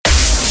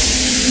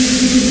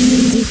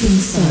Deep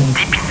Inside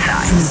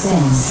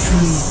presents.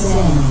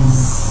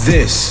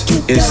 This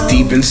is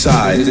Deep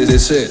Inside.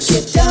 This is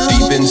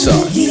Deep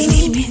Inside.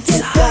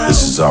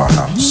 This is our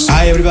house.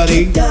 Hi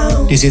everybody,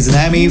 this is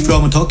Nami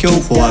from Tokyo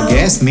for a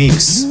guest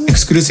mix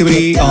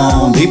exclusively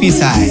on Deep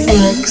Inside.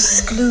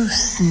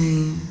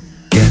 Exclusive.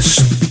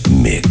 Guest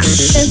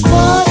mix. It's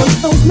one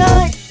of those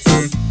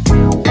nights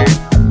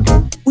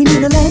we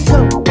need to let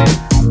go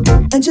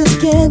and just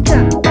get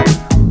down.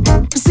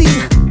 See,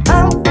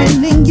 I'm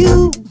feeling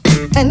you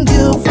and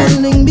you're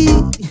feeling me.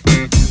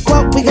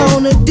 What we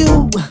gonna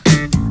do?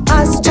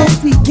 I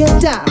suggest we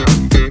get down.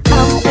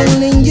 I'm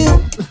feeling you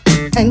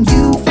and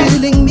you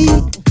feeling me.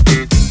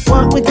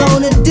 What we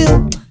gonna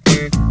do?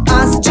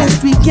 I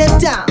suggest we get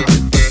down.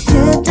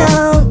 Get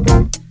down,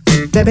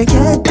 baby,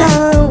 get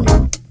down.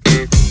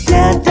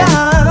 Get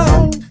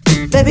down,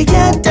 baby,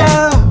 get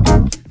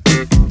down.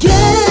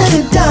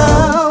 Get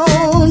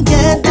down,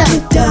 get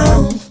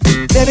down,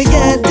 baby,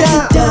 get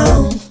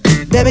down.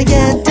 Baby,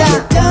 get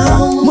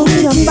down.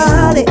 Move your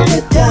body,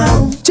 get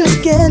down.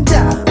 Just get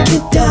down,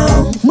 get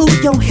down.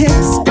 Move your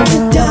hips,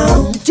 get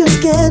down.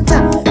 Just get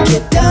down,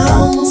 get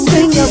down.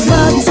 Swing your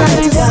body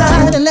side to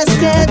side and let's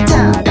get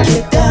down,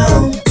 get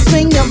down.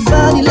 Swing your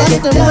body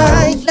left and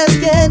right, let's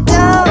get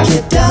down,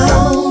 get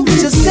down.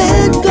 Just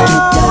let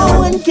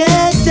go and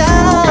get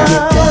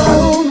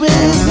down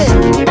with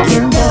it.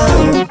 Get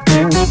down,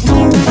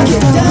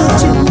 get down.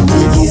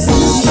 You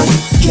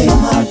came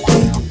my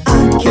way, I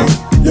can't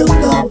look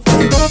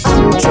away.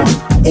 I'm drawn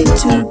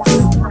into you,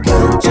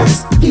 girl. Just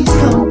please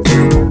come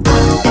through. I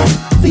am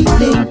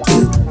feeling you,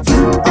 you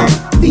are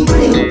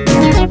feeling me.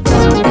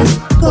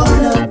 What we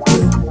gonna do?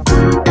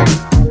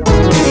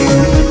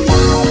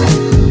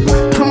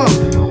 Come on,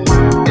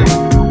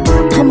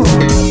 come on,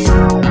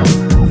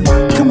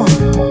 come on.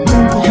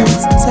 Move your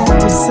hips side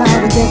to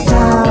side and get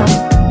down,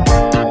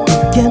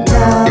 get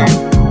down.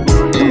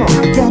 Come on,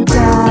 get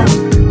down,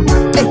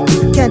 hey,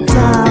 get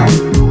down.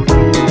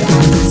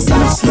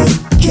 Since you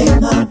came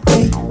my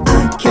way, I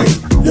can't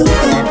look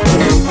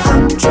away.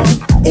 I'm drawn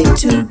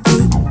into you,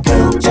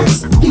 girl. Just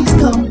please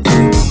come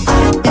through. I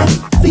am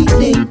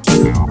feeling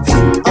you, you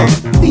are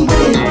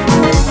feeling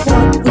me.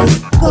 What we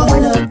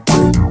gonna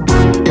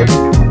do?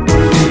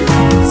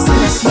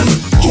 Since you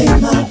came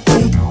my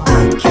way, I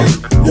can't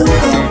look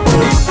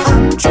away.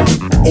 I'm drawn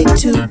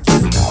into you,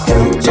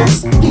 girl. Just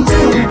please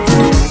come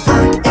through. I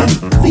am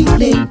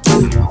feeling you,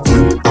 you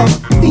are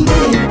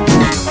feeling me.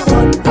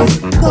 What we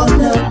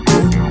gonna do?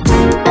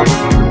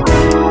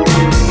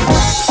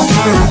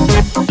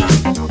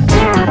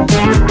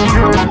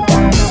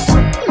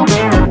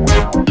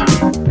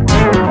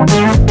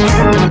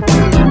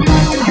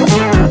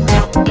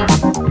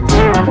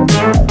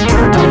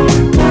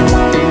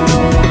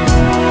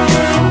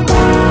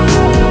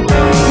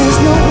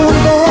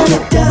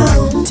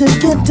 To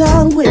get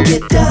down with,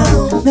 get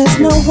down. There's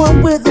no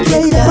one with a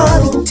greater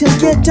body to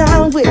get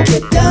down with,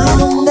 get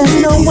down.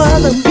 There's no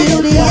other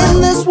beauty in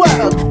this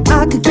world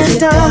I could get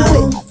down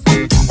with.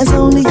 It's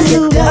only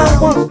you I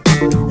want.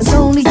 It's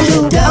only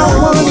you I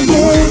wanna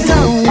get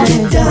down with.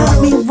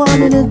 Me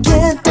wanting to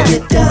get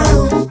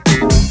down,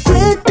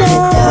 get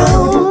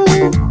down,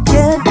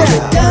 get down,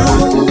 get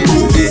down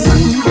with you.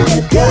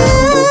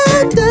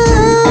 Get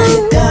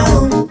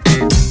down,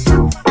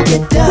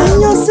 get down.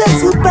 Bring your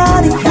sexy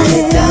body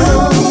here.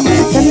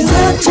 Let me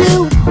touch you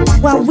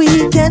while we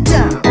get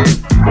down.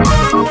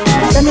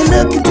 Let me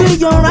look into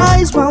your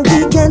eyes while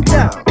we get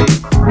down.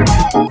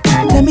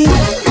 Let me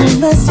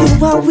caress you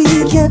while we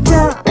get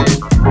down.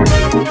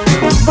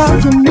 While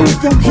you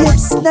move your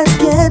hips, let's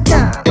get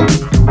down.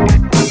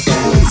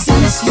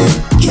 Since you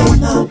came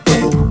my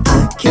way, I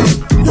can't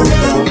look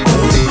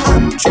away.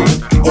 I'm drawn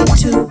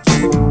into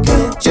you,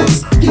 girl.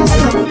 Just please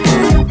come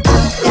through. I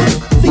am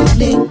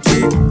feeling you,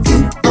 you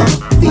are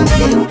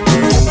feeling me.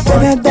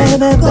 Baby, baby,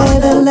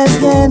 baby, let's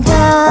get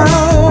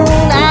down.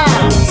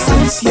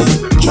 Since you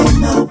came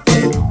my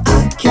way, I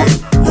can't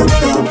look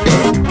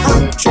away.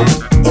 I'm drawn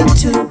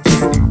into you,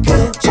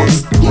 girl. Just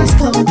please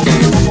come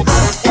through. I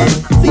am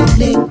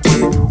feeling you,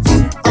 you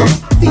are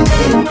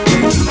feeling me.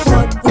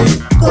 What we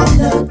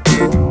gonna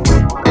do?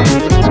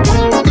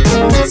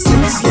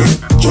 Since you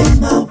came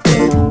my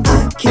way, I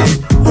can't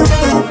look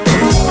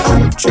away.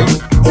 I'm drawn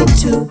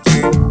into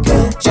you,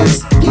 girl. Just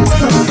please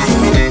come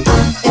through. I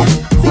am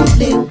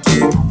feeling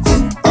you, you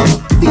are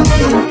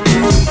feeling me.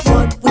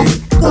 What we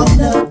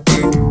gonna do?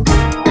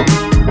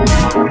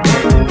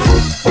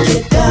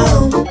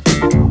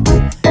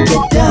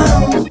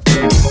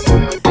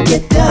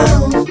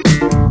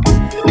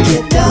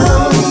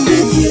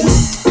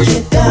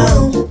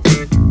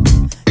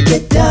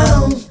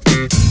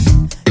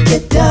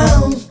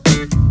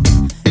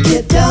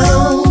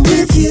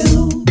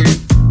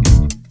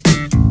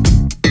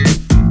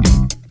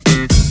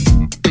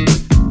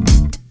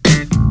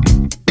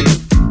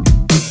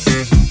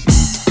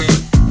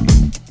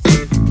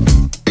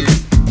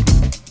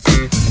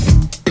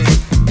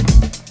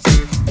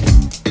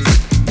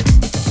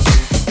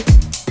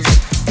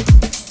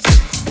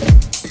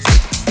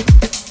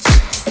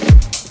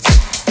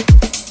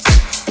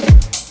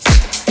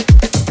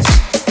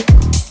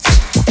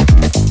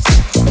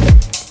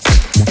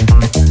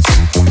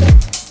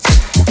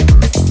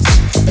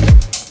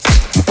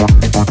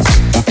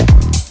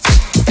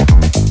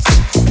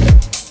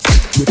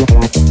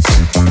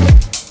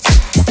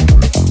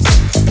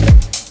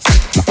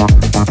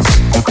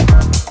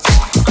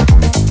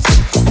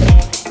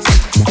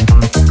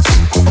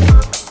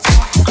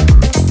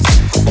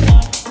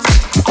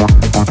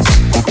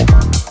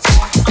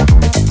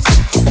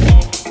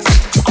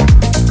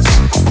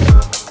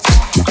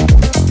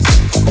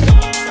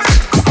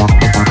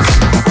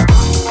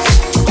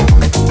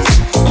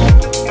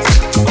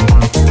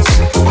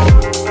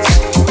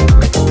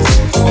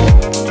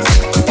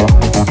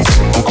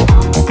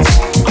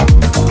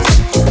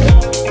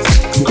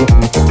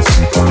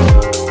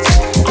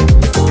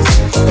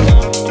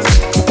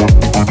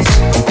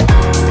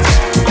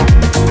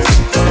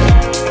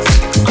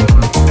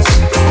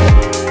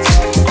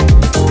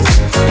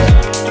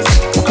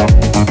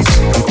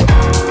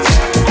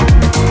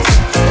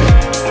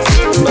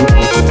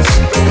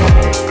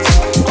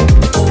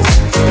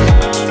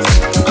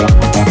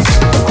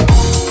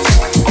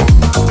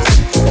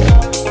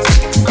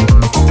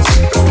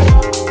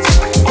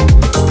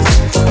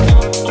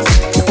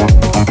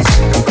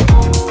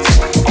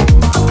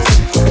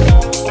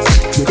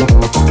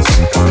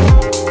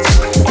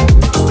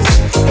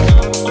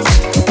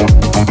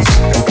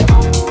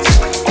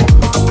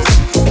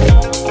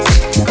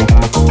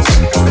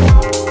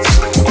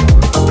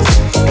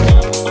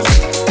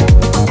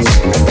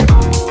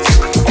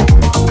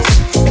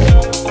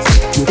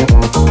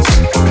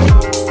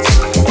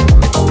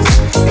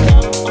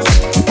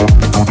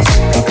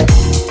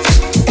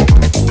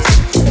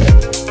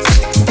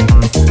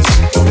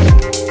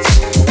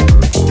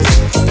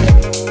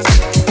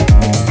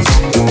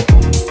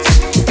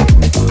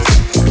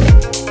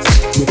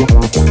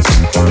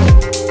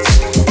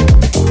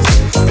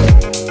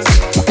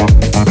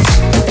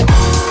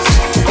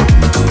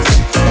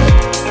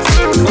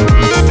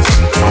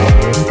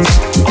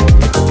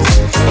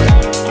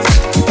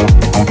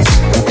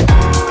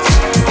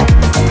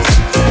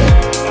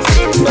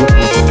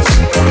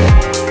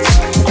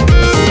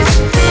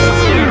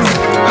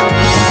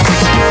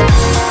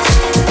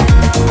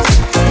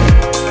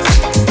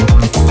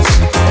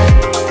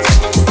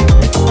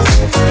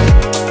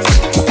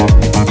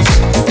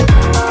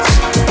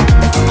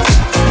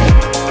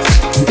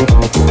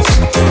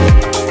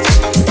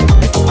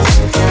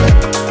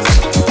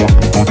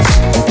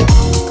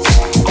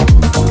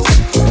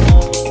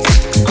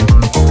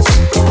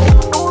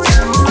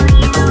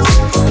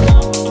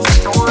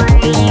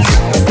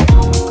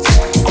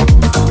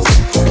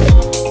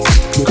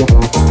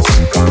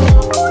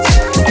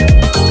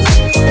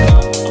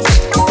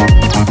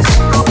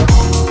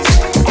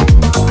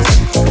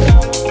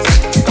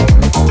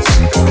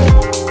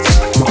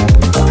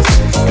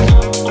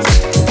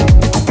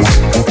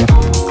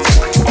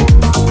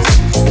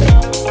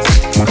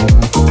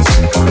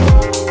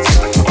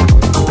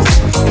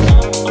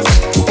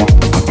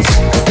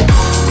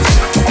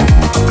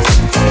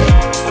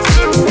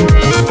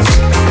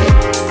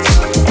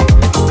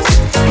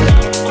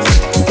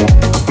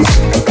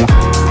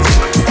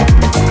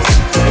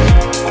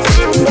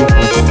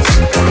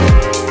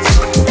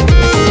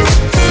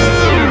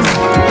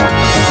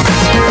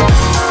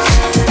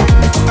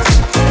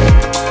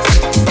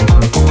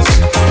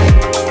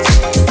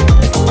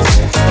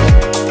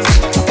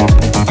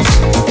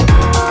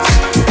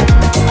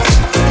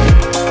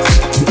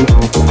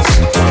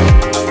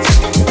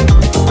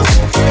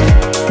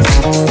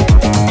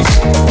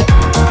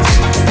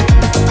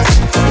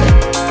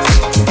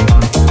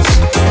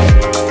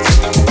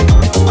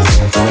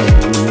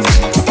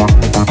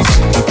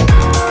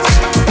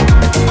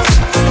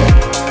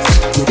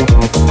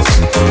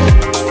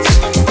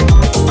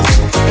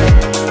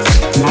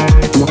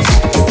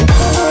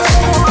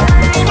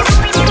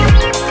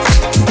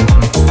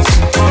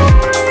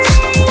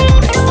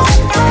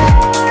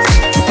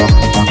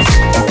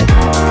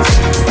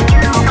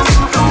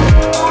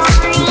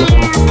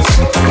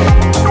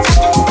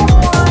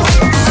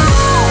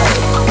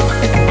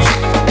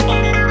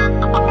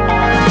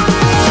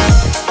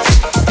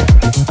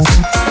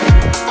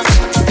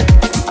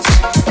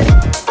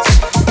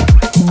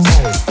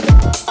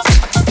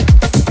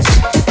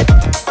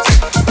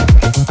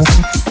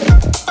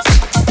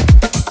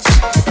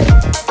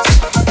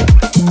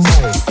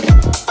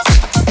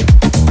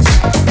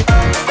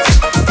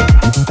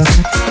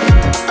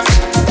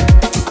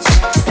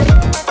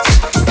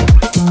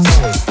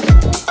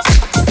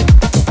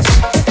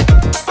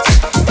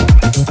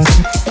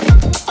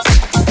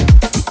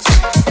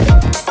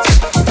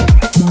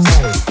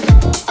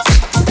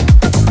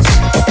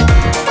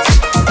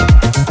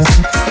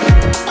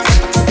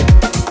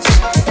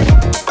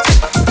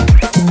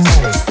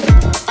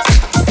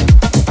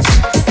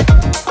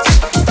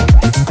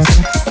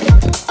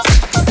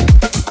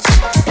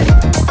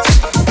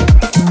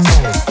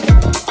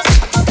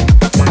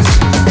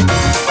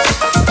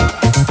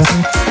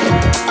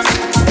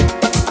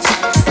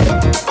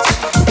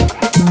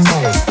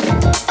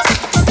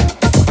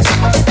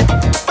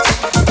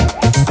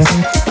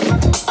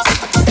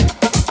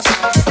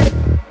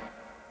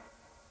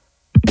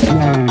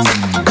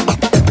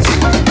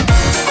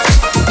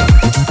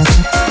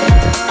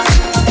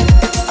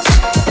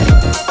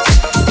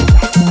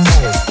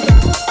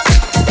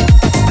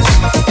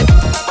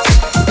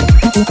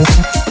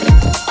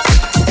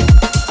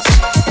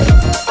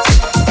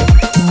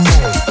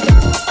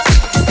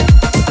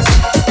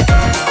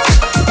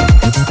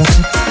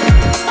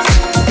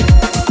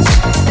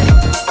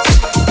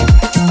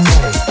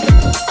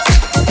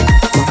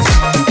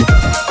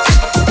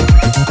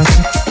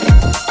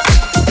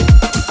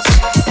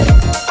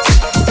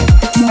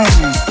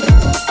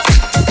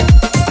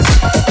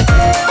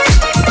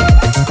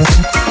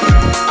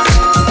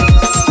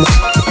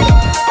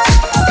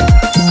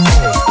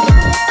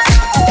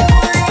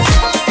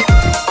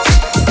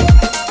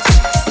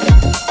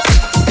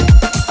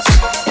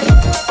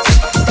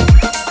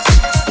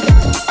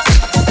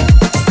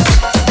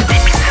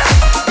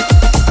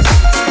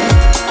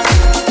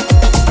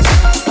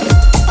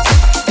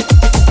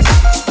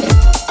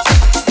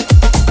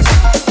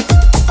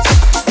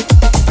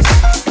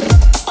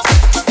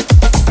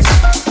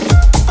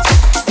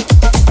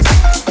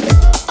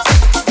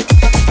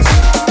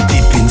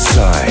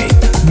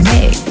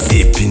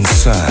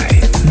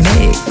 inside.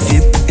 Mix.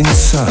 Deep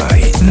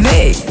inside.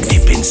 Mix.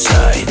 Deep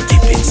inside.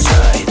 Deep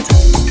inside.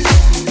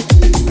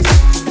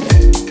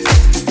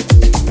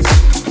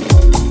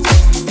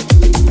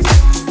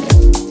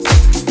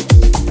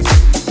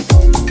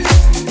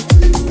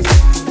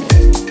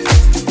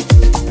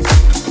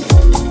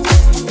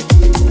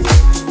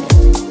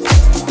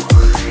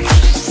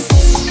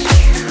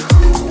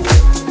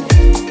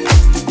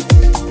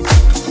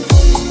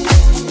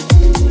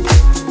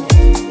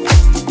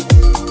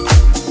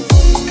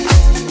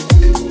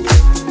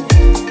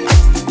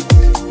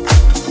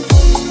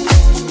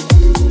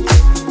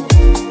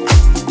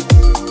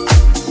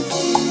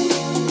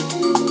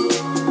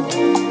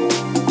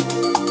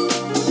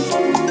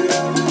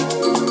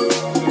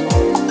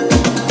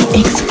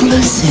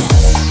 Exclusive.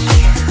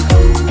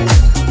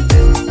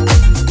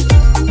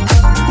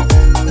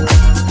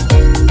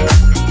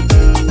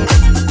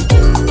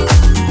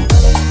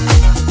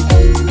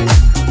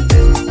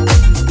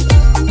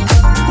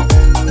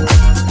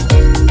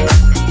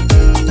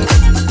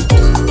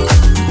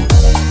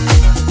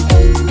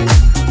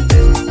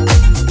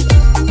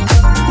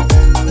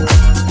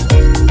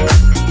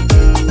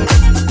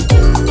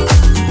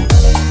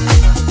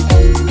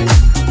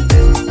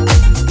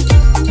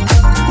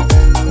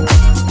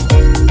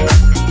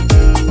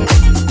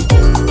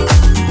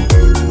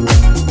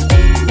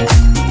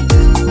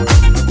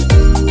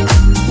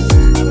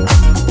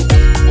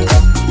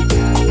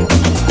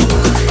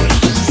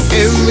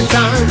 Every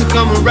time you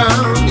come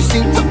around, you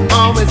seem to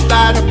always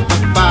light up a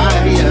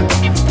fire.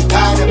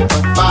 Light up a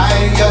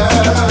fire.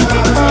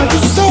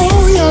 You're so,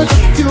 you're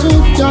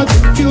the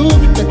fuel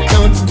that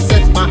comes and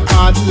sets my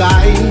heart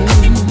alight.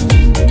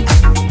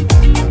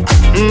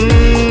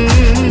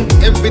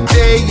 Every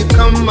day you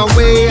come my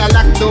way, I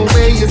like the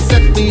way you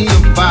set me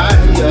on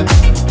fire.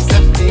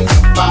 Set me on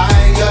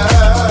fire.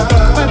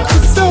 But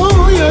you're so,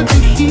 you're the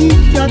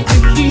heat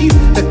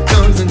that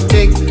comes and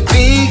takes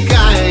me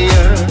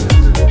higher.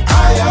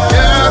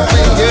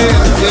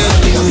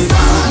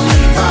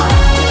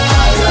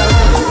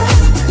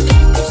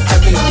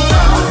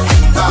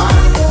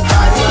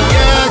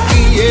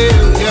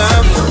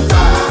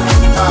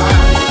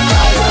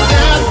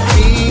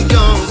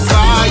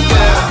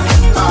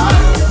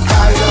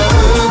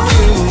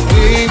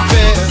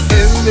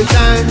 Every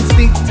time you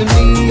speak to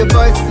me, your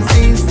voice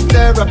seems to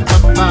stir up my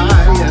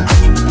fire.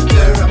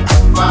 Stir up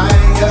my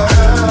fire.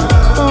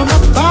 Oh, my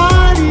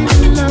body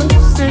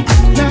loves and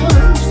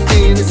loves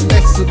in a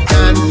special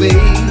kind of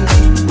way.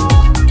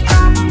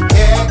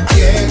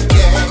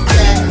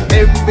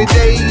 Every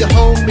day you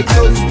hold me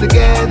close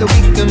together,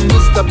 we can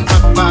boost up my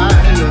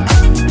fire.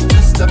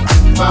 Boost up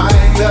my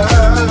fire.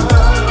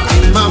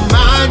 In my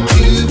mind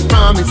you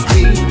promised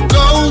me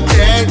gold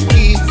that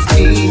keeps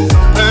me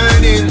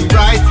burning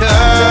brighter.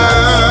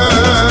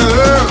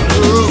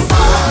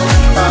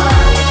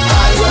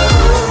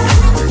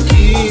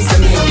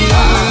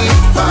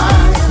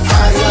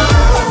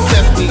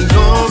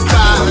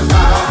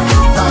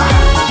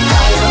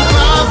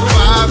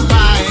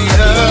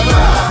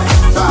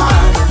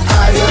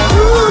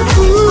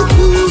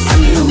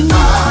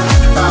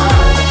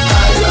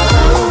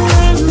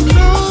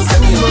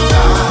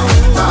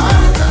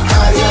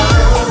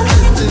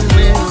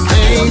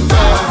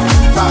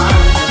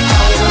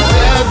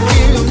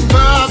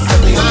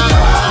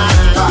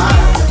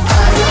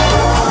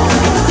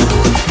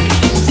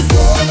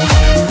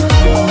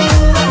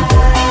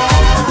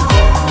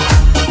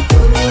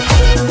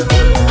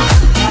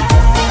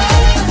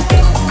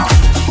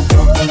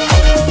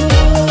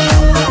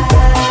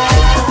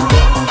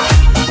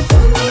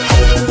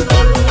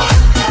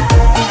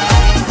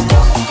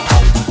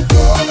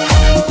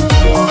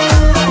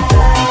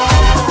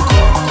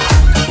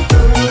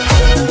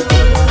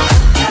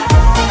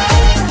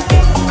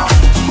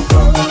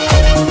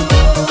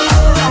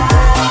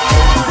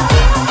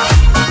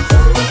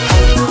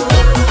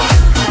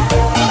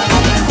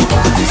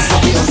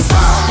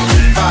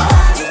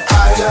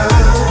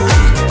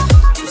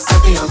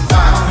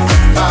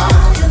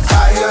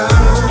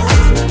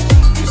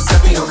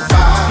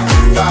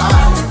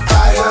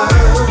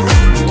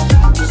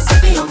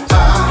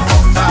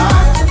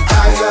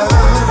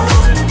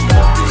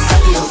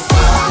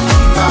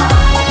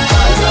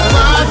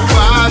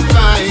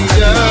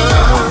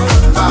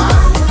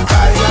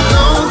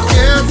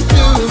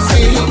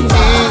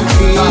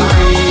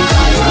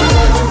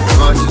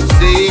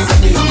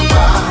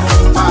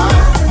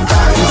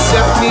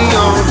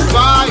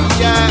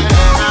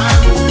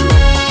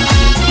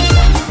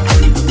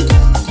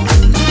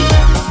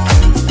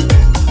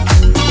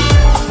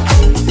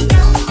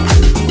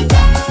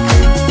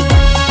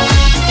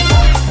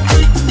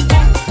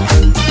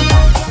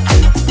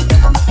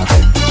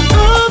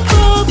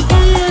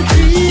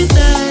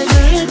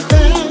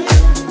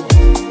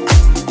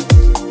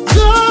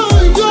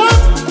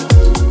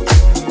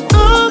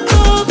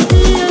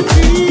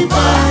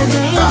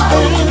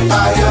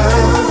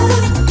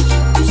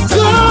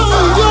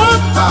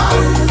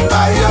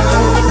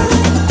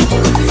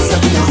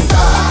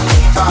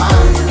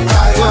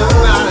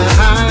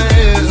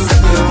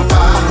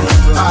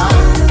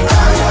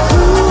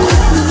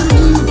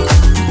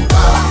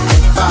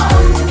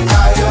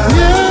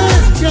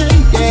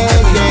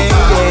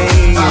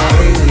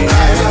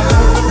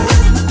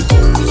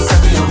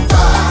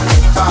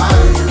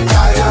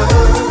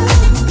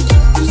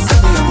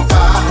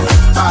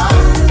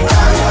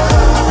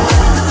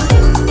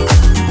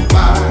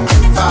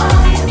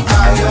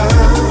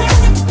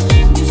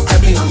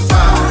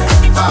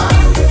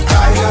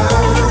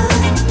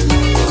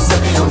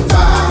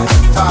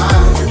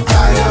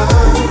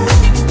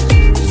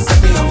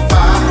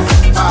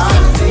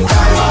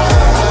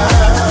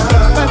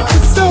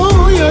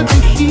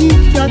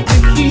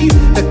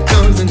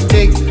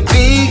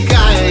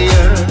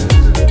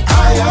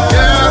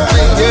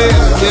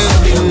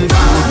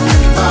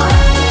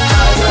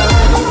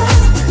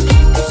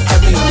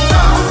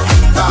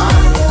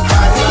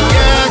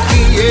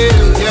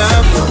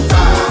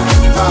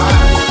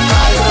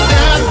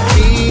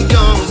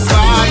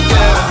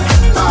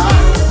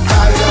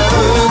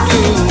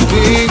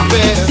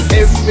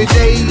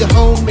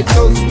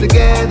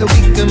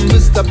 we can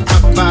boost up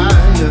my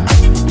fire.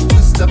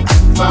 Boost up my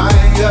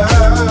fire.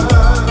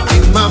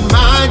 In my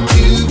mind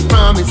you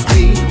promised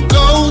me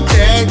gold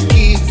that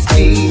keeps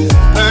me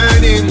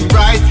burning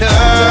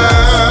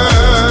brighter.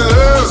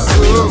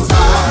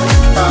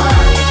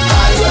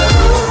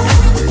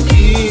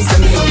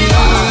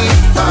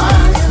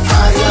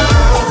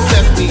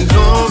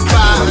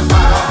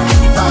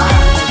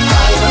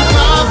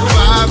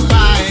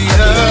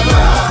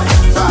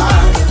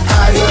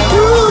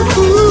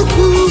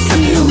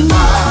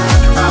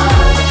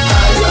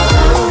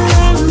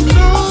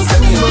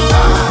 More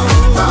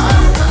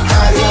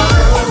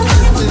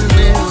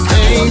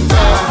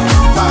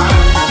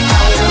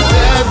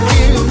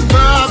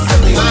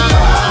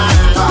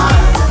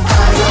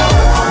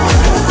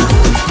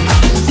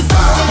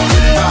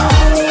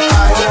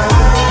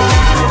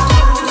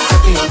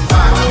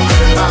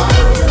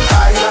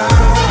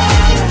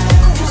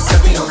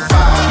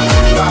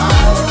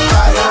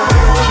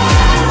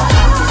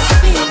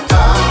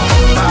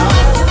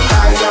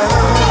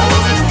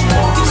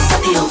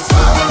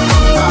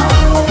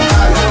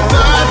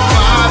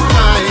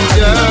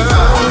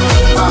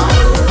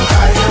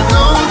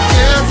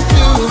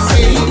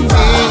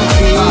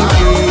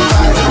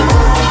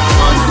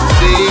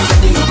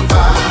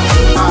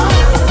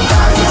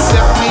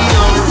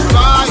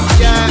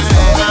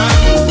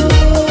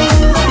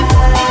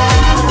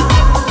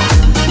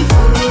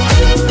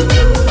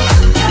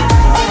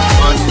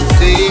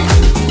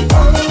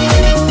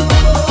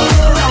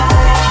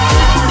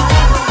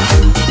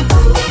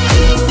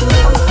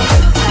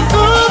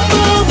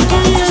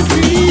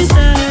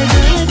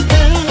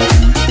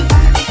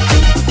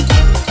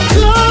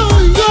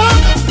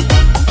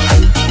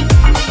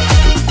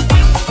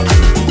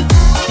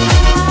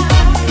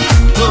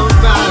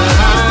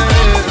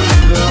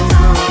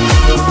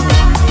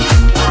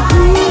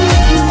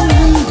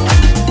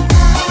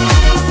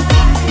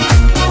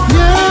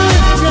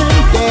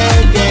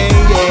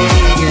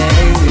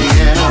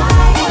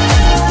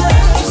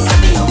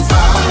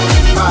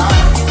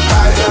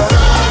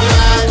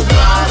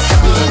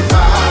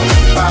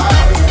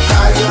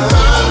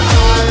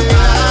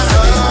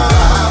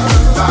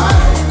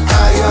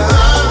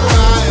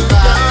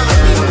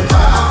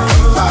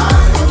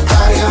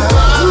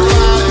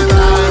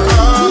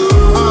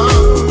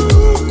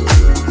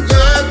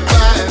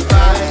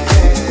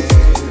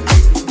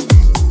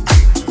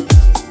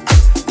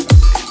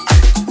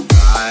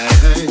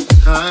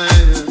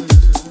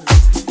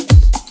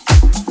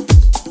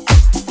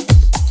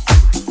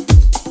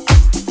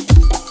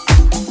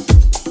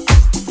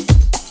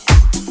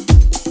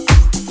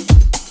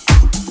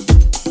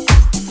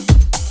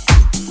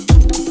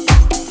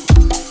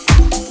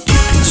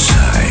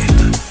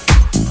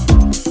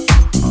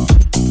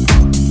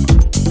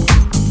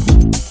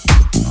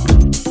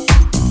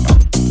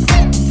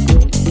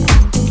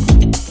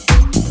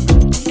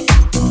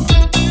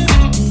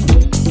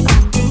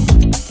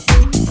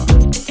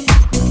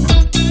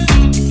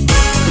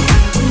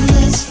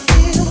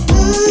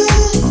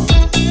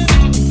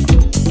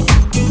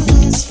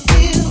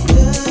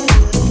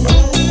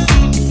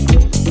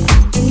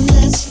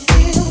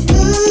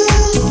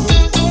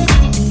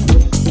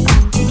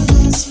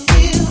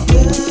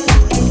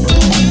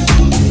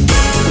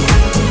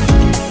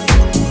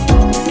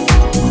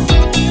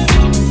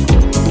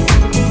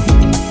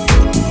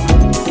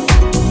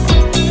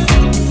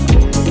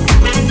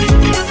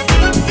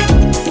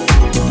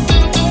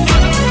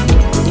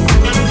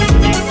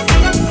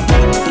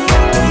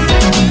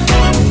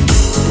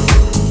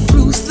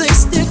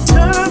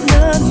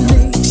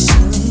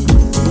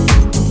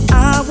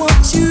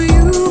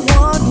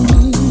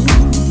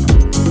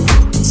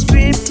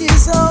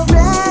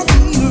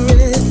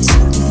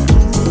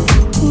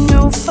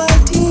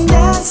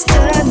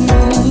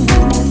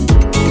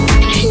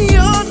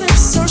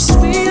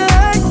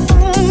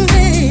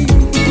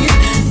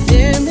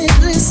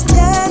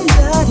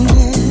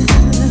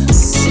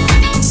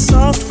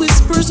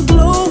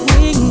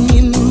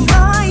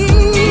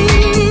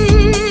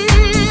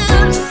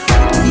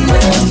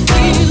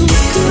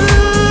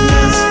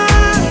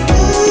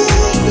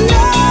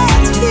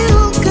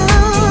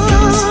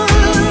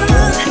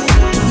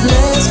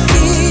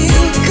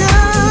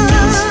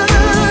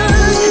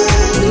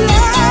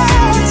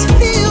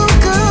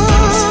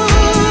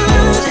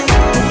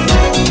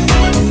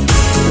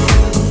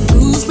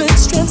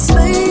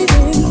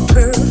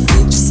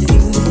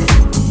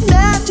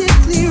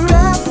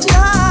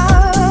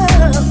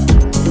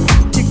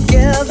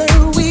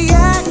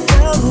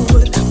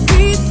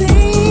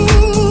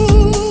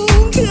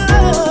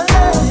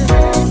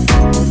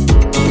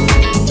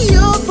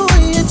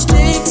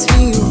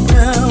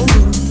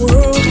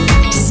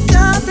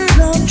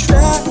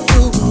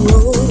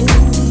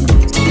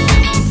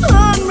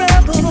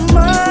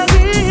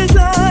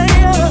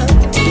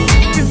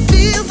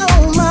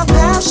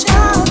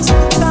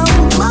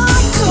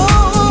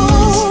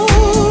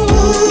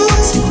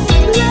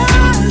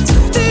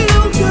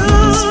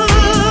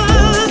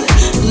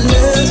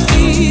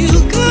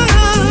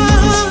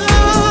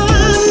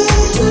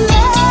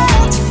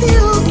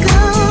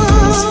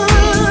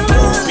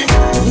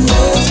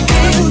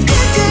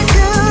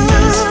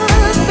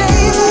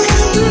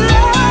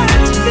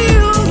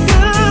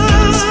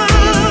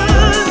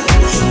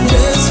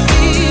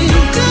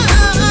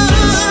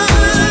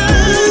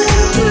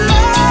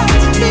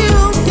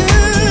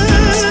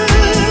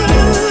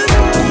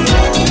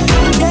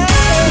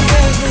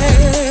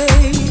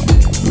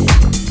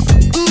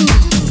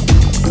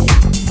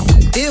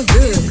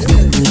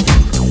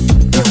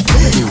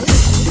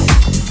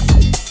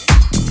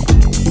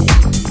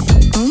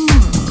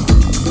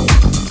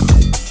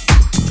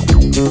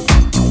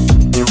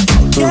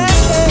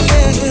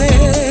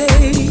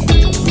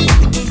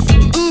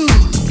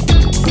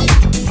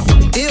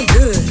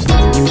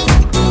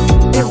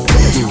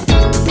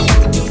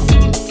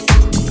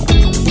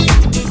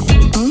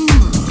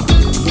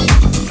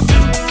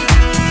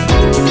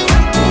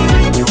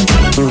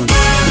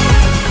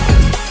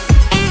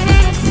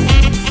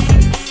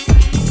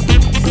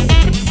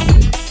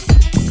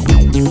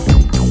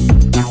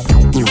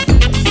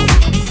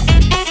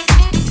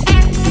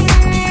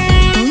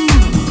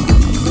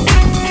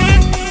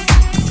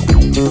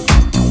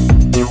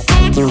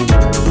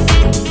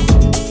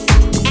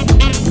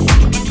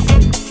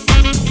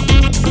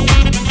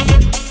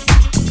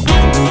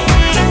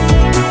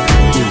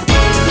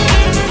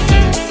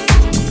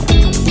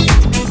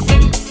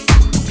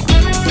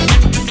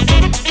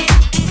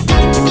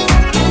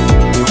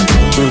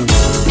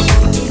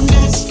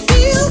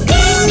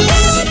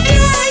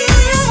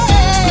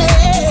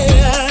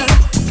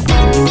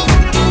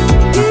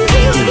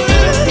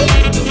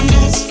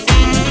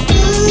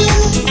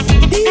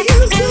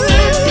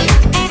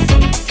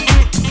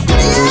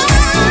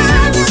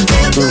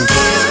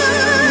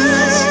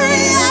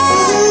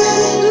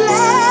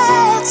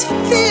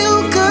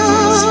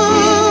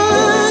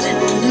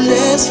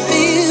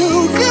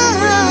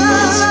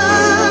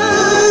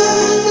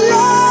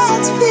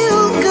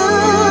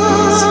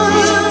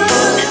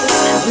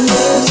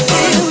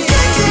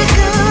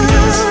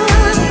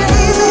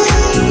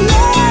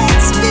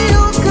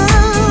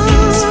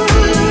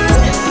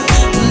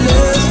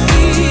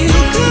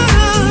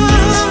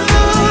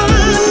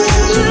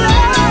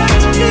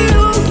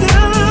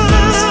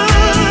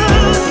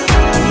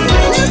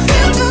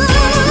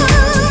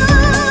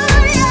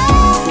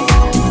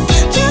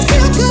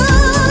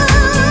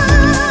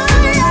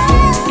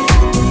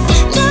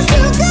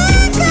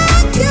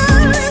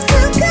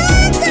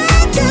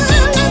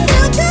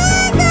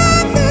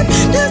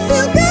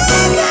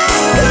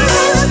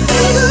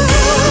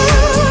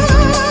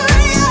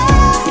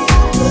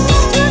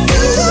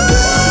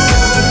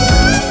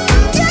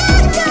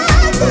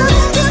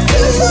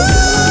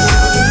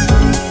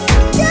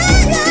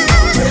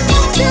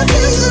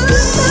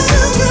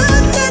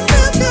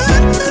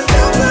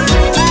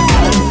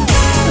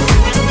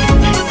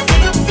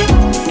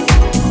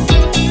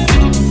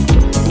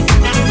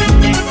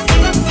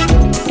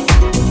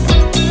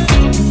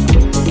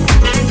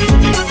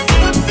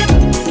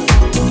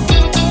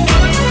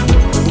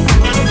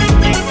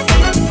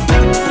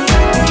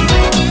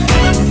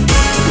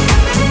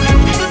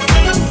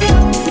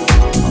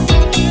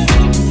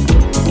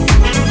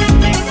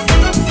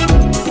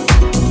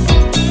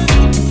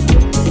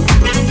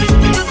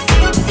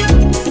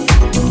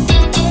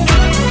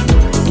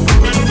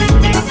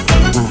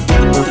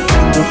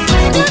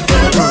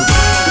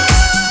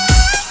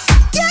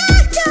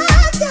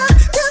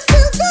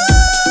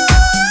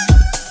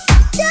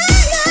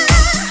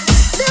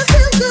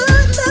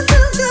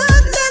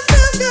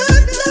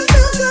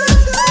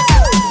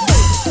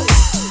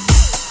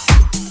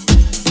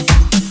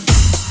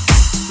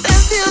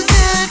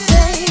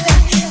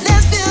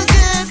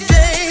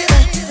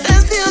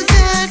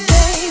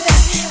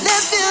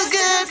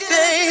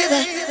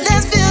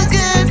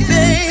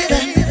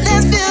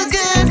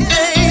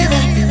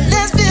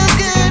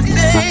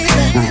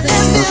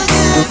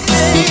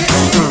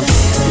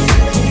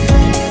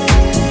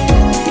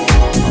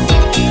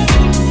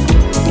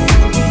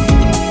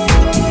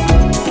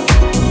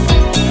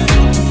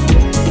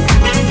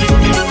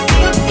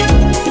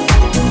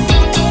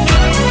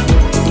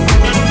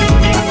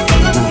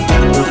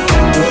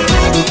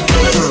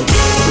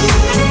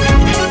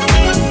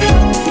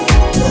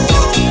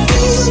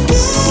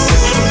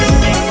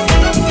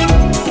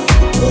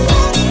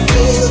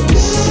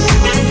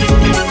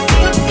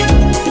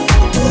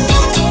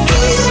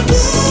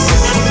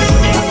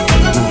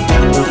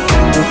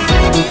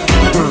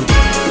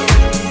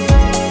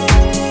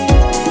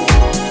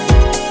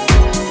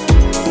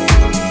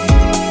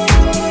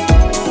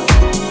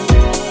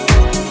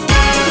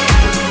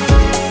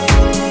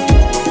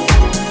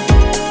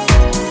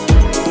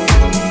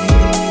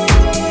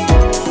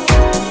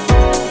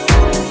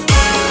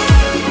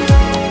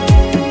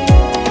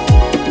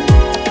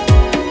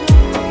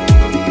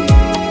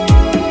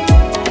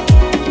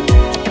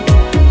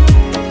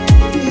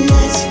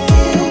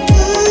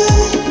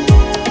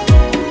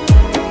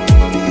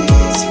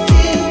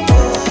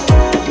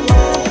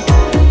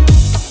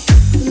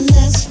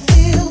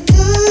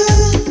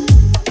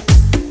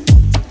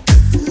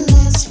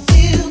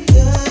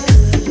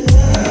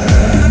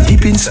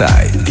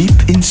inside,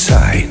 deep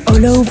inside.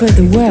 All over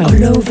the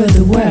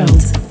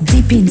world,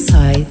 deep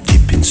inside.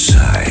 Deep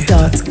inside.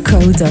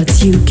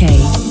 .co.uk.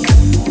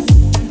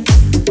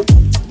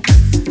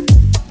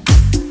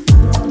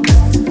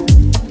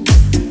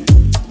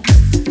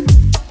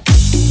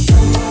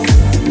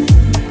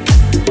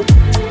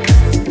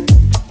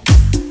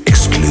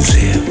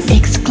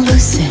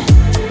 Exclusive.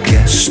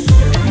 Guest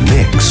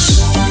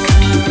mix.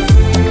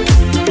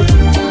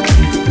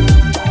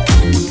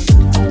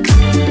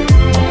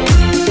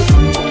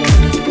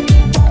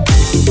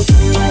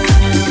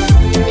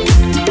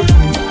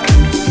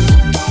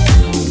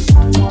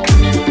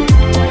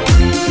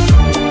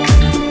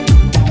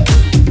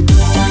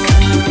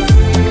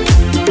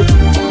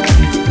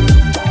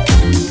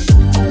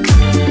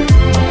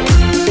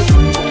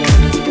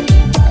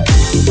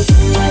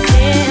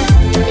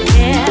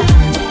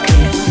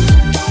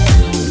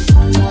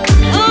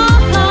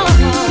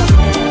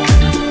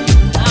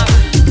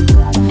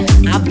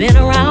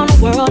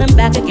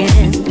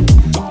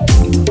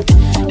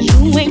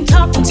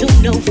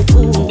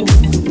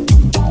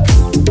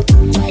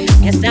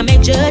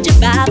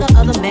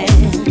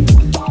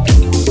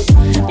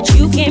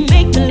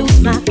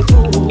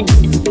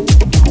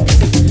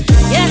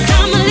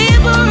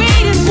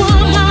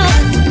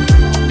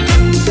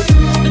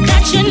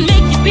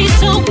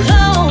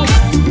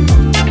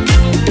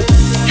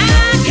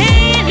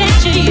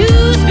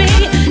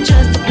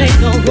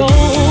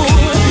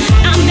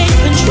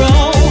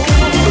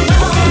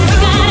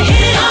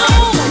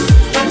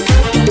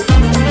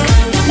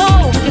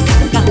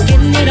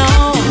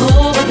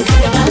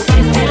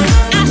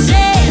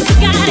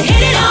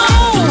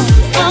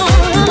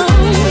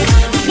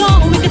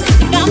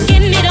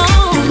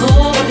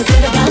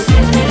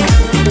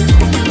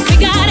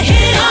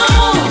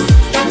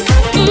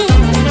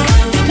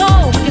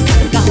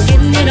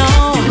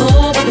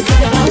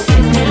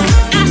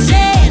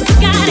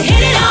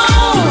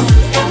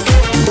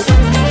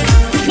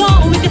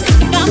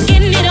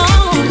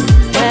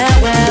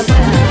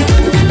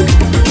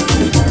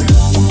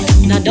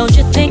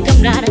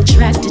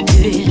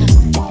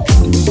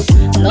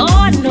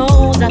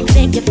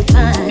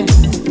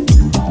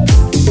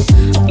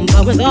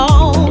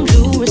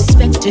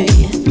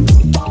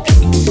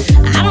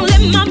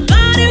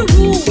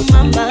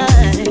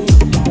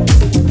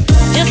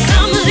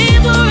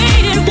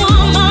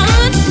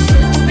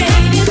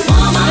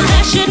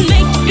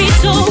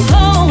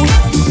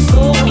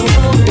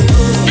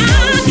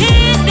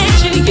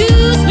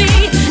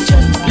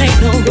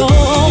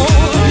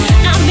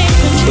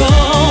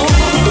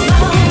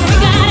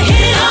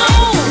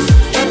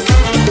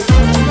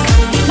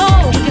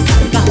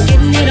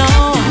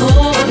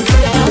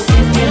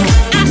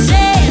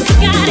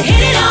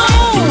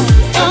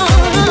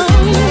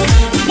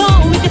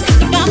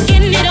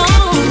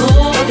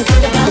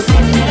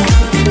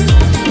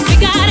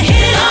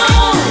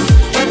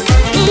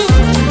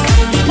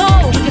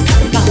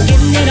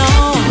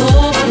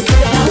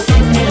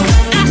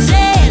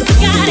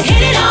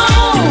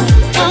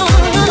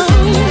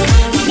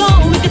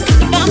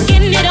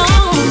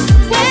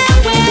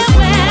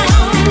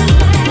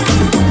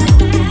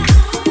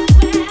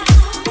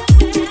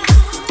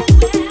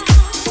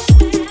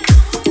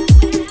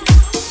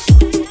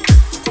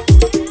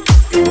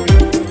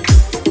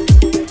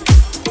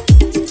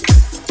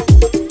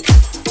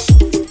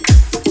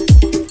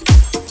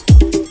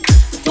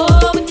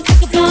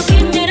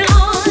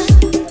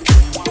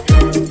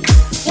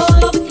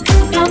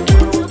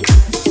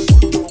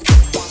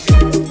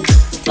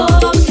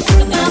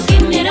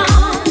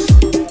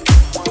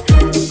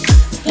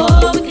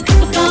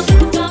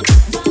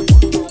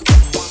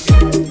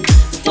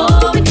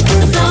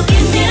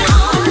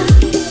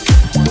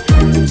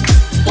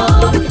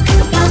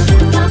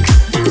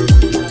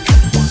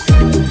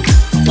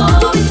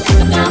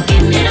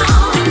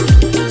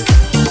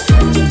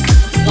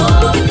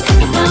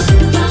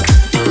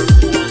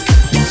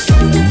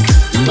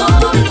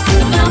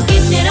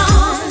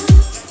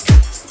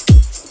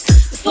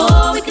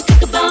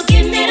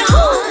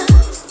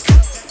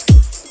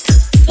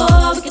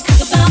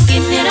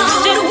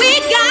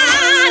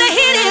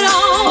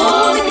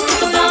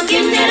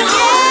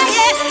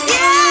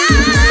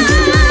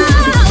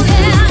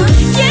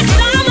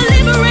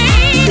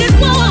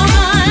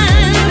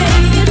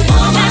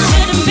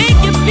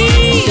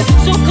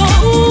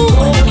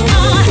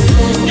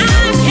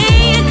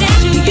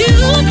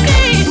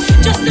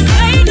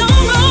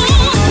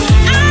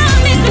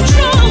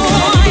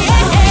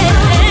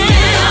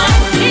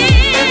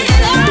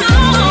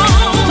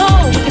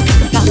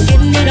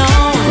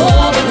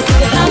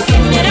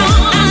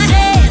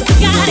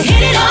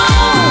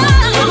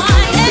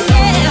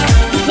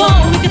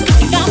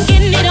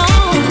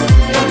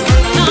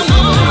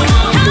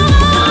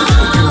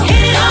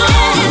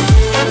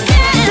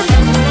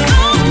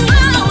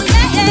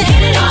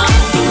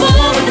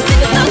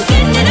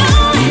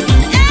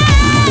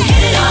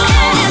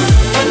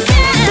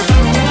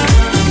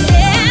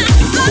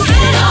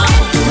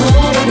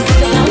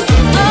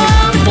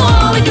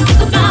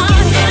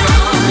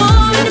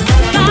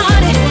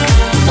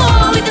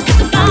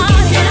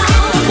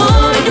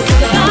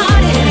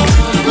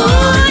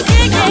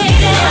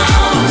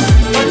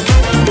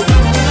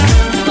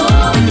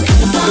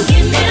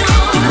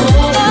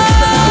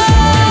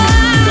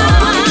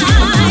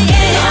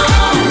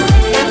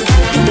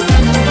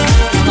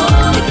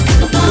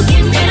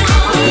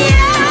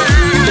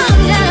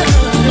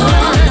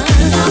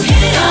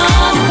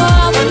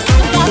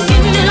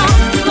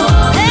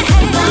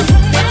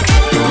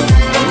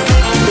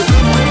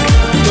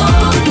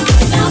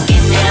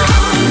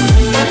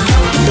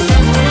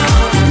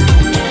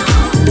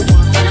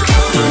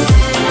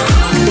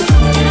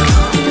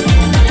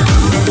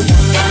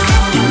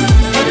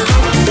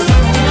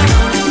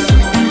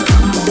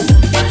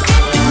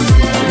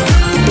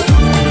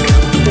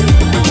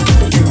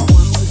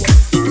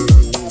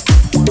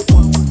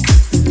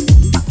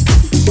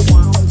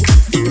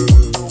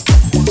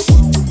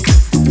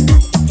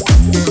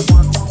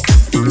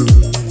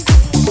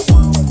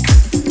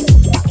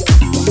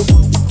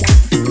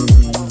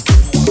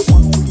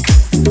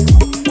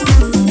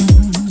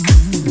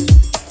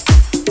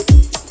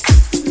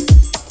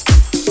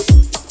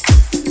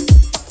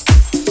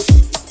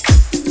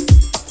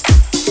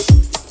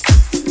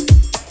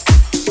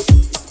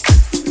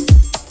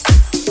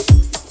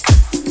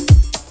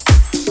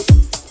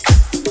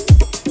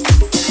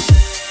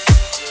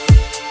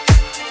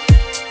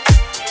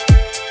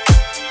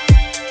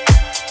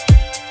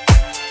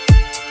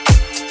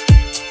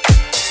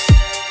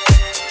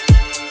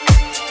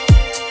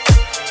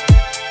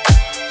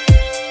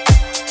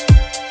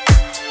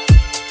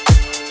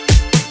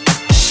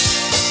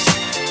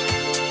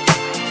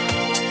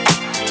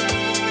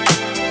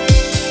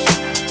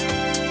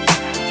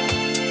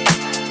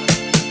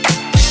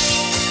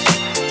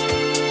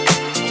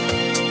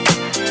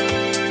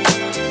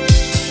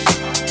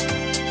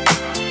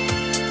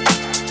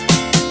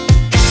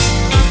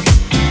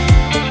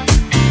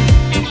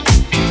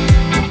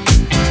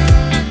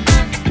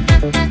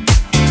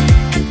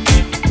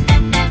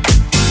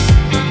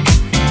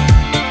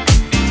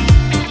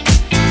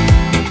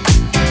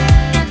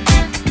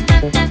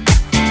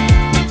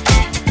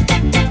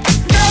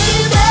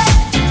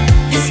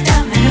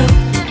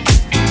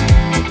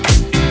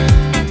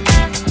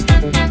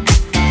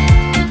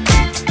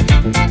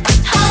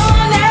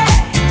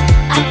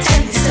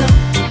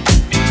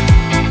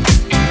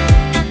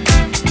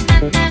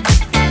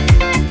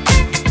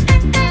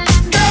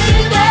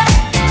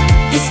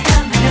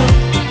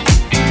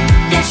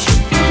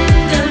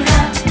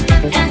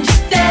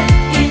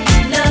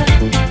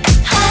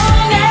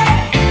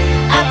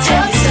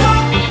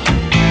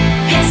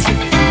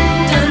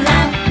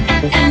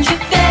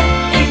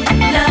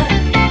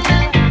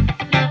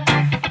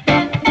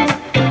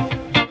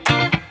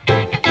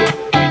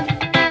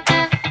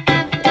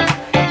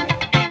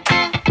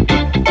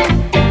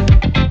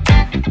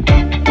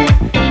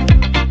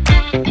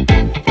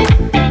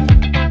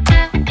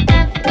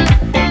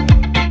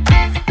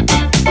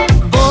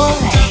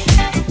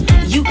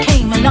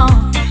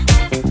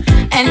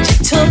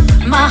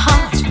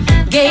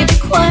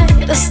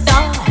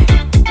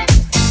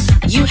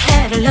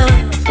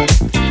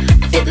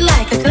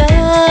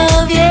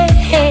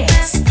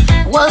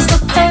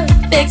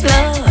 takes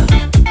love.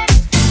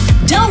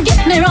 Don't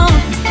get me wrong,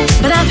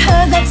 but I've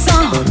heard that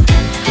song,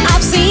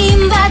 I've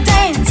seen that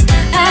dance,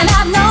 and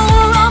I've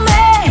known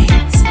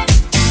romance.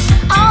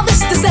 All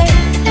this to say,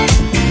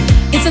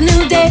 it's a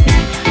new day.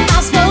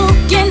 I've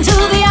spoken to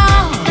the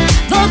hour,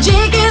 the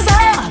jig is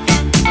up.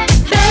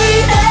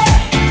 Baby,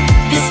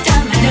 this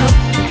time I know.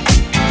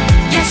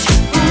 Yes, you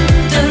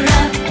fooled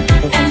around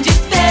and you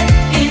fell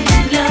in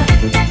love.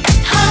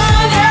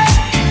 Honey,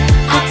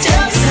 I'll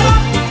tell you so.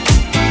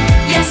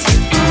 Yes, you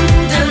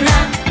fooled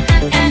around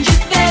and you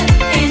fell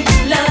in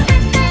love.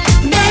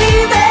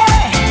 Baby,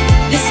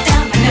 this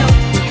time I know.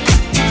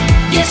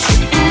 Yes, you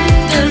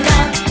fooled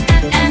around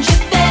and you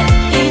fell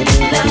in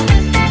love.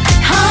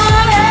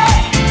 Honey,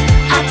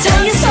 I'll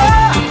tell you so.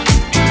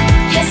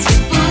 Yes, you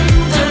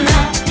fooled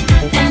around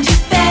and you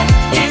fell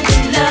in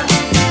love.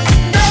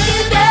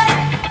 Baby.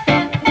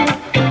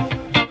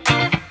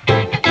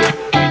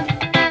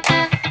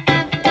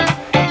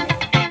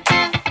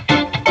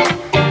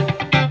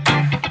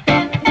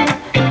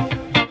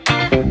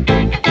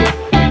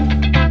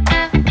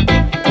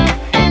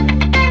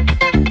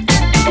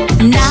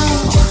 Now,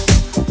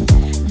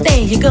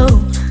 there you go.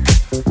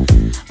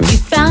 You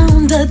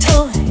found a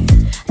toy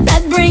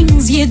that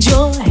brings you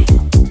joy.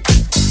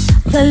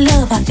 The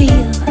love I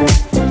feel,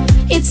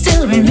 it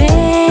still remains,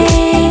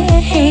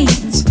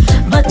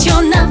 but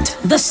you're not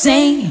the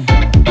same.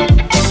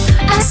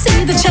 I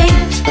see the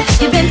change,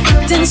 you've been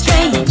acting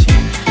strange.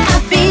 I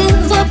feel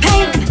the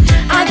pain,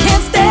 I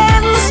can't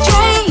stand the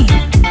strain.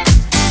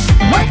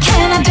 What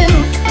can I do?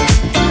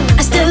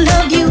 I still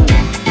love you,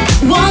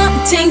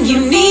 wanting you,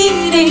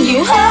 needing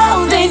you,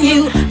 holding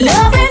you,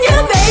 loving you,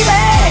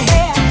 baby.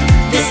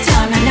 This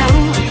time I know,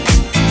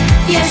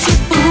 yes, you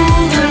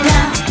fooled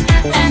around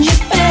and you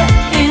fell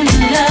in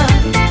love.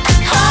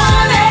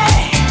 Honey,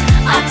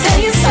 I'll tell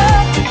you so,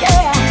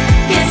 yeah.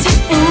 Yes, you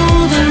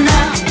fooled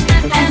around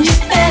and you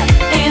fell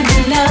in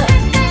love.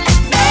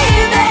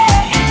 Baby,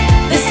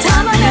 this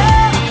time I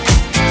know,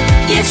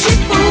 yes, you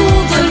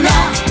fooled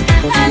around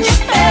and you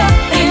fell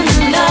in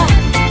love.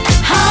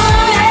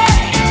 Honey,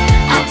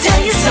 I'll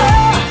tell you so.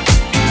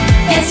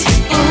 Yes, you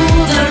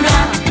fooled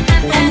around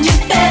and you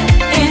fell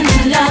in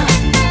love.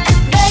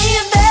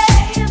 Baby.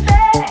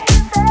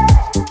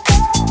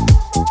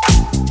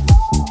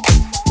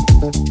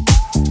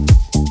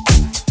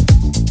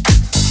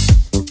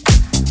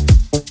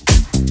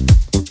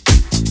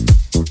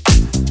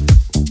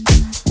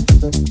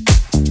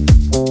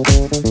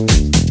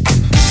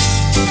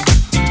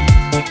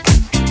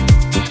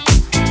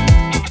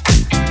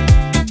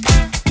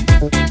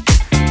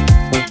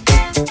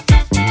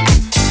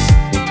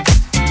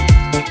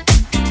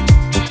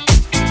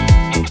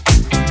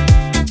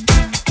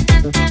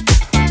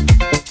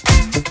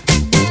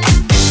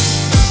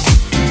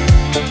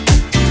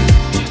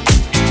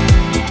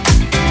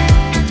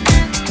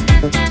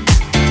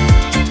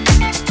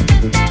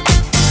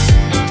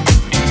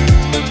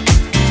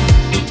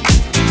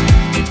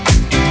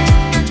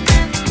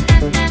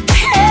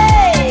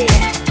 Hey,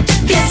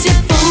 yes, you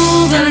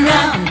fooled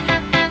around.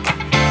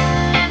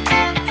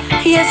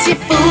 Yes, you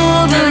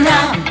fooled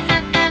around.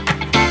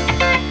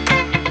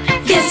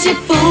 Yes, you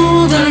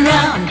fooled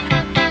around.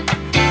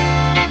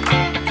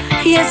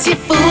 Yes, you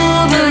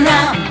fooled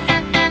around.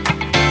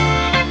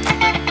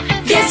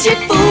 Yes, you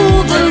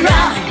fooled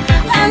around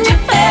and you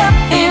fell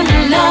in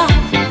love.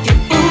 You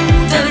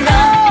fooled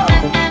around,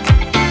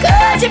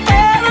 'cause you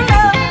fell in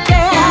love.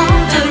 Yeah.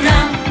 Fooled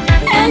around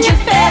and you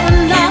fell in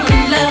love.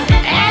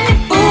 And you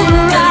fooled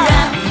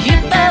around, you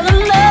fell in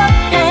love.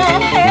 Yeah.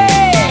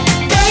 Hey,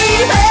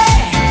 baby,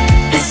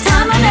 this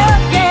time I know.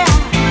 Yeah.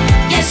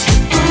 Yes, you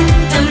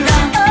fooled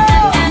around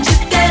and you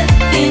fell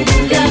in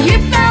love. You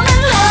fell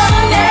in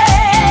love.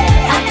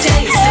 Yeah. I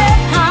tell you so.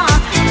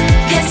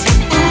 Yes, you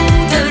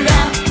fooled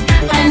around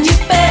and you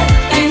fell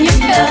in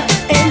love.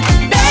 And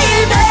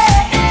baby,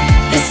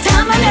 this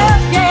time I know.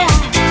 Yeah.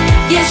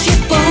 Yes, you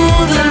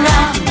fooled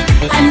around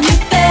and you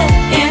fell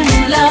in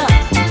love.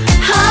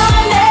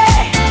 Honey,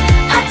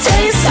 I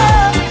tell you so.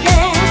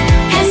 Yeah.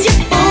 Yes, you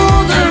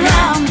fooled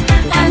around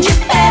and you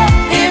fell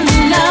in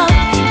love.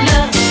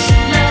 Love,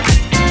 love,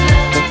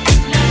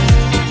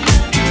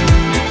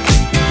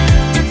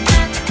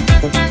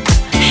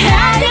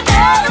 yeah, you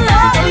fell in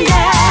love.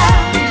 Yeah.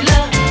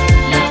 Love,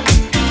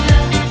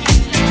 love,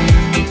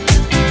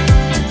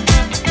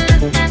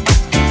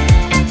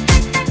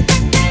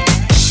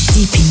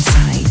 Deep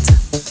inside.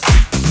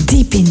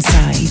 Deep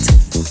inside.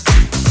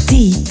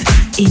 Deep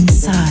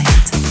inside.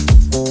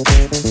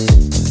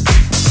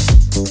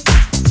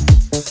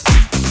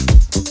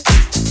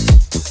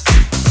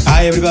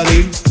 Hi everybody,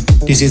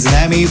 this is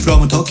Nami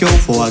from Tokyo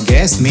for a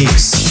guest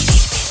mix.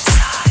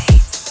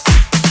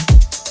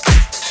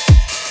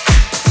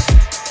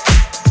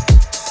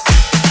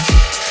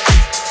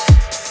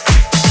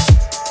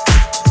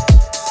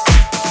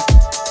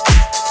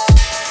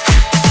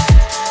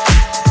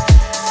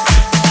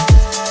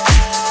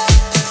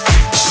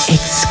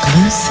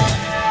 Exclusive.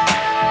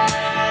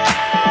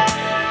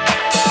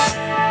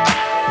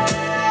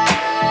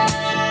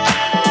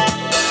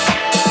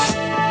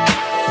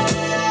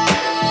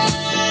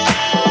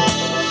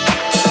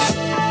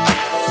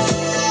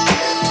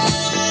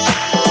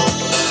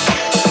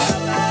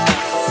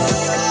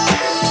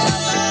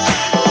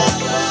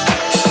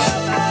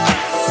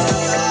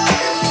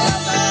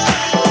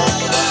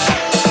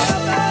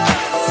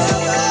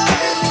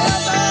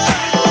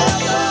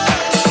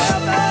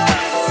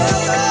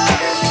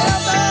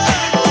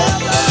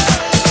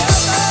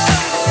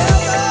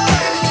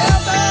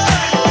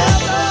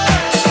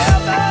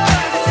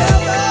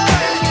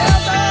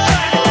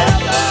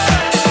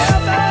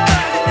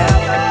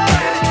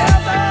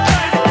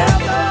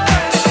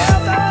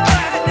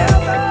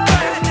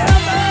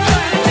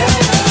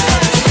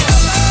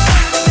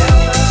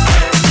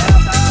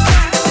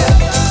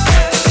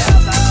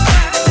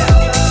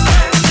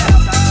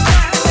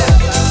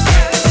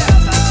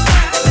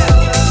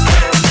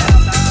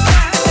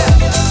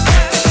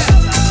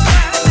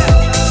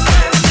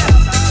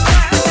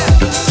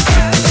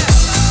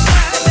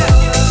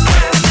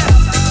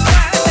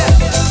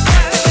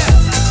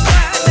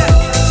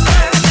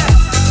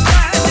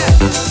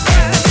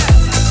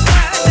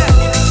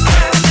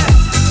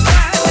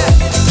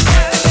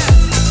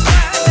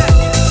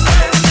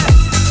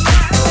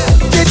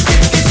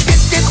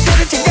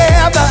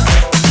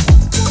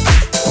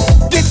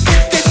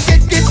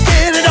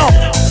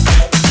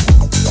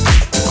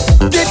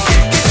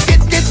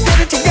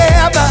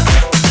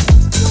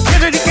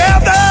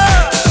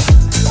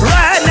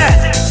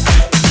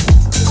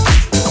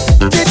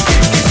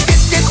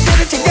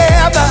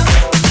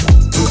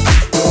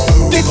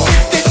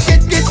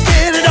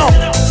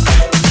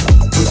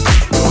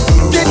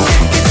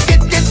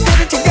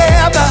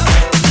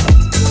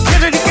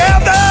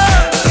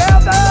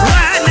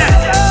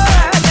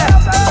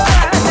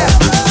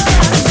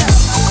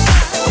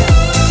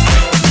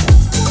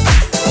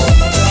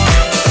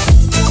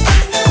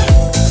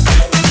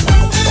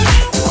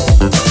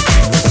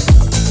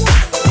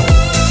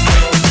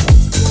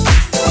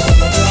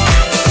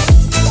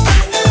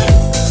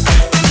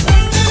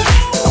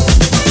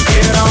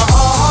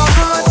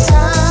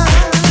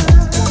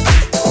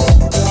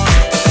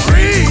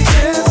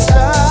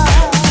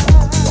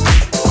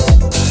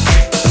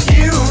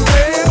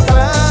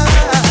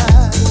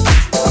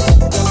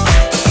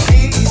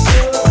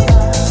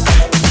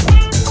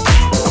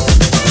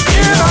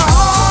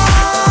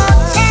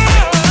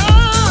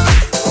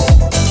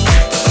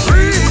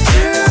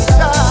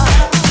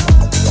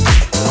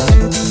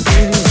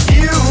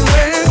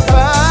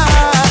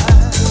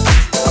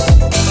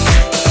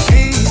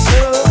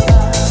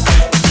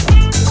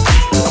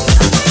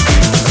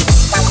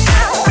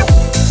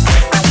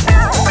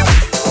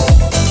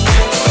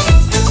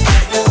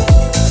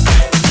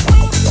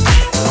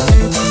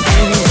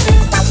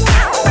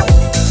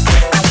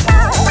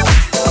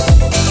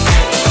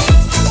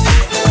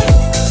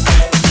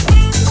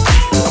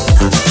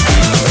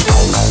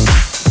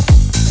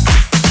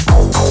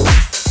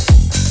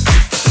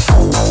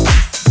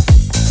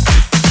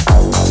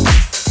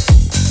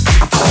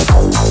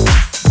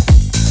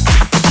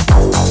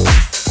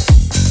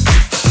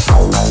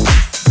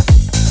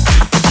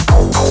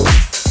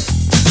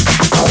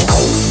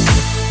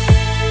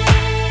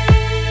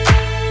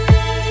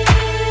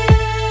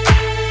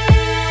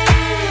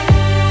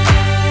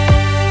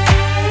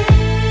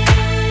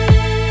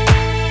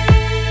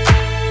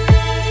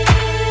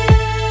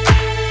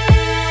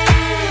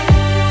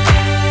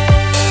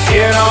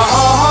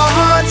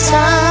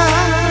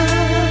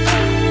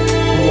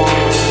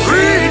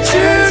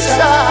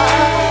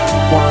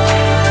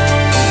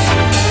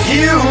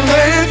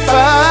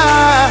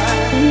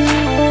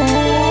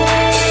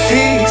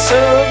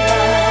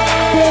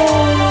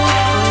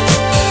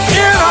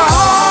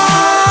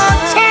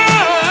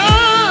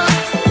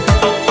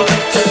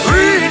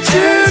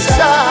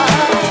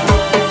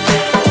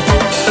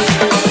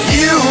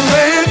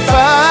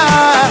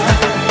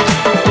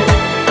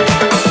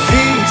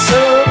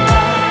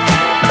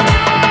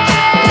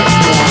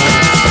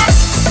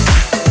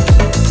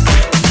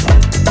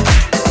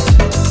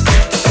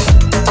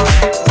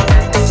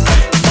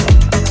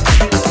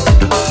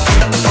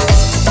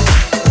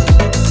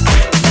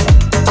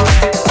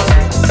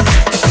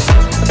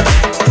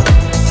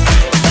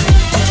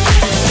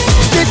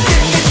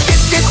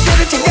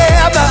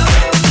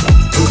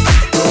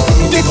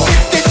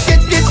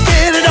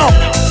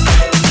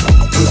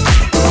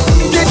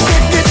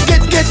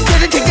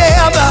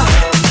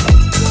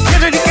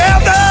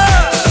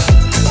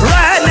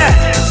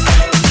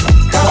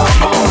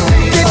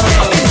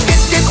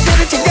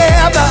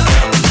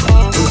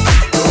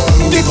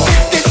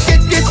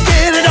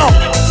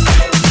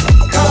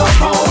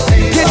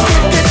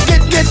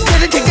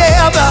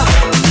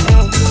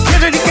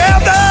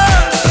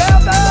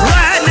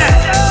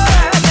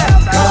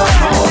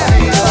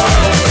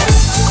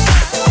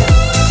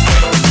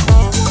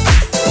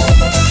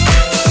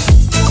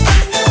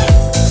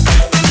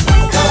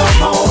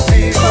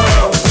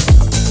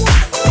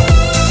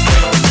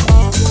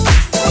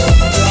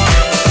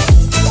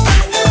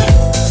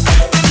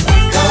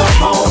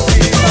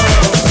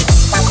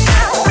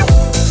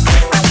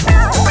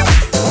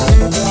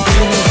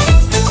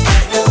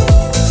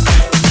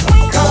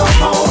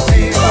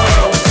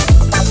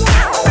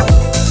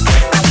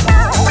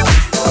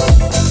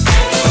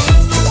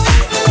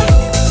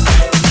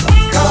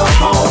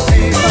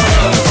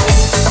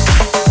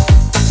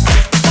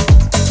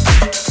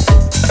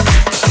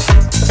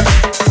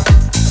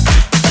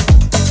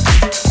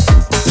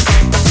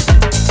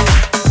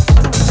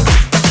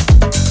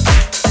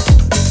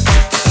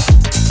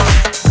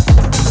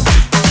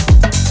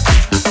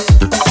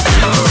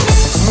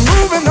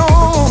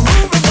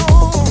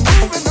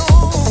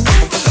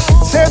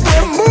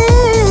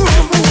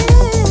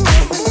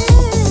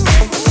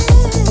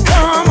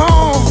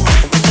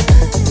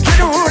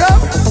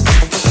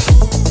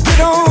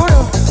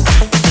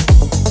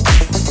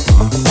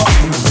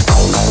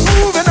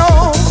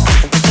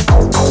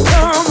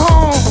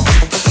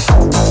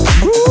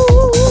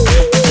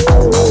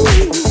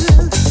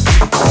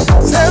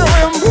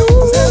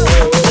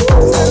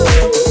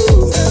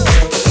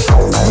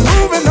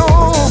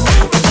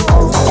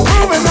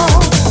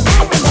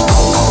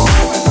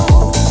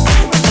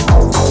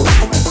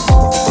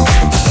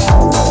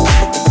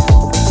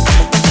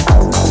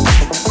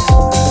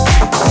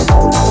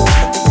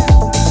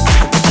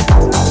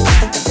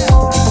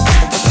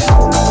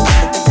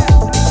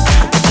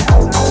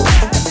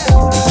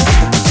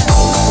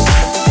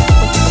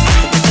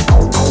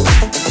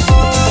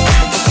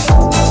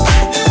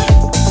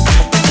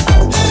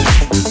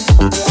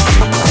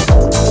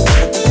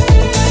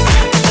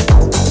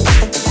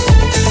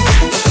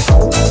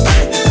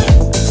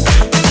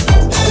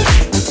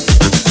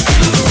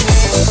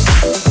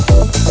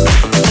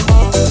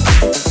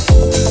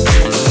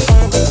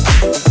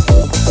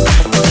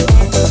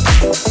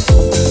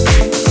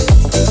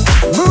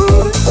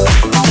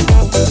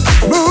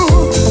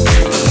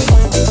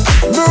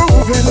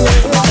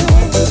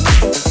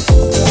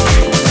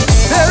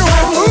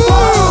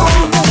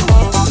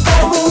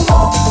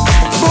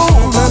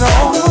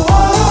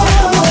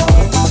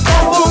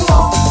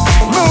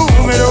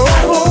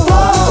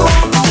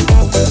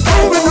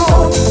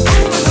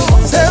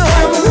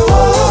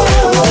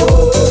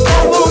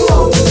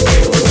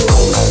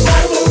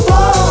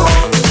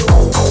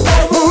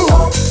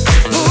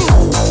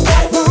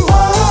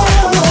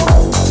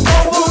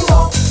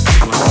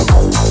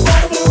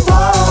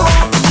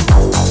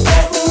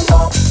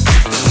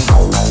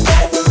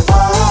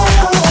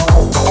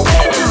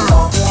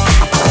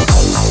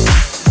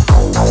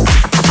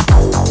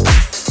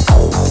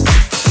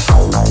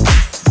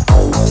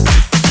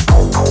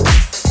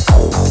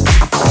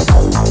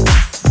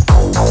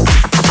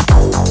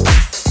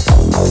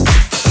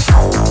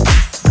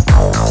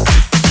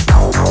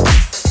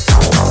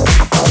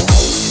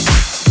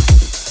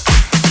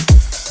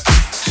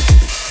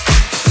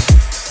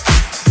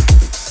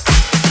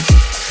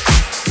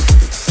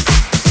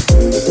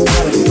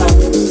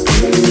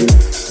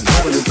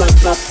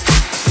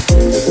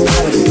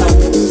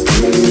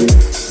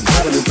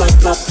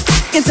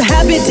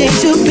 happy day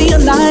to be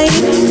alive.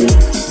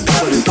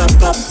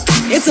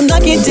 It's a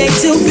lucky day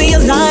to be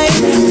alive.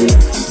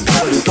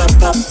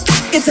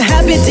 It's a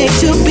happy day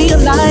to be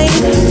alive.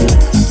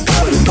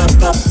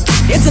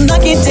 It's a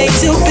lucky day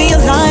to be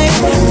alive.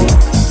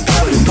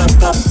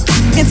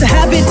 It's a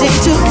happy day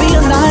to be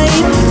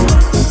alive.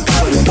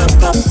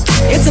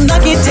 It's a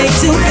lucky day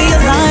to be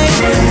alive.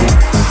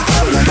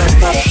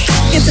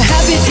 It's a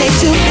happy day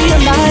to be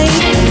alive.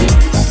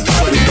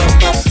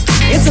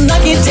 It's a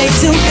lucky day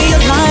to be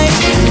alive.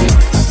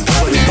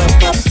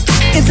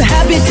 It's a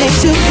happy day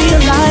to be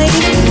alive.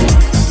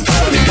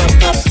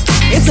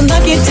 It's a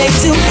lucky day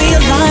to be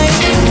alive.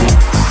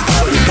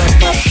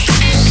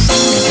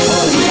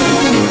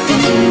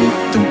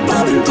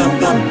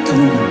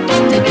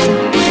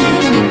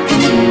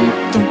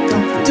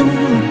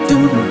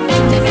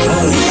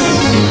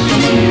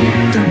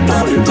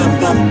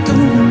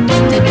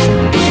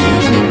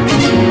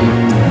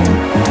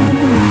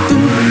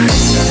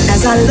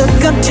 As I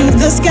look up to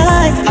the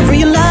sky, I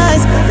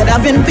realize that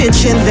I've been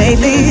pitching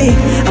lately.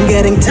 I'm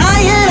getting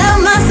tired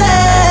of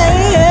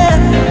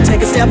myself.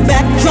 Take a step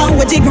back, draw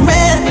a deep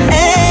breath,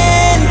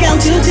 and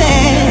count to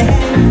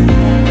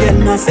 10. Get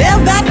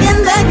myself back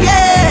in the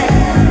game.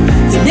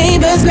 Your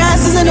neighbor's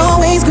grass isn't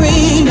always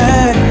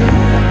greener,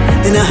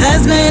 and her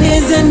husband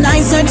isn't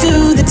nicer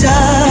to the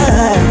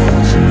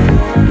touch.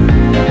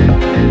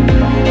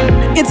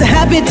 It's a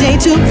happy day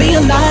to be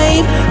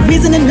alive.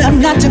 Reason enough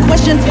not to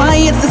question why.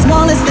 It's the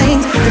smallest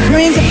things that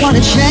brings upon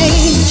a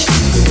change.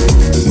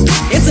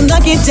 It's a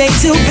lucky day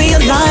to be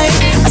alive.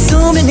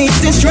 Assuming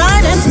each in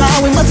stride and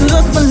smile, we must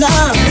look for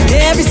love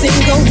every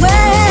single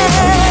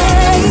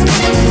way.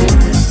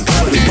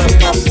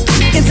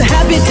 It's a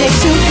happy day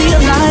to be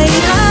alive.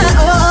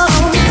 Oh,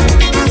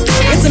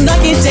 it's a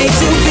lucky day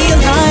to be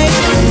alive.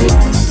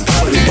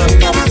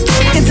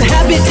 It's a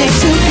happy day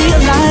to be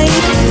alive.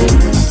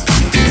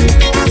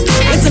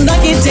 It's a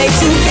lucky day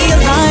to be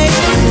alive.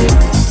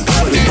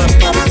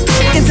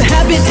 It's a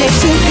happy day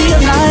to be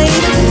alive.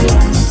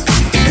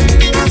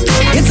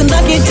 It's a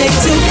lucky day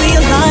to be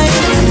alive.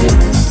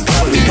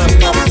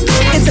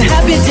 It's a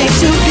happy day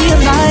to be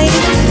alive.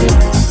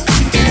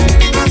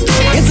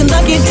 It's a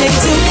lucky day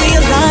to be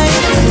alive.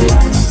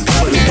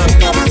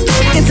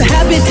 It's a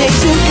happy day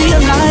to be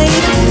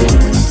alive.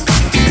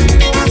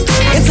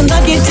 It's a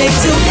lucky day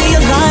to be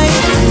alive.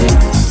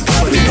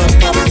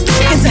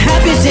 It's a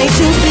happy day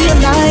to be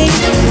alive.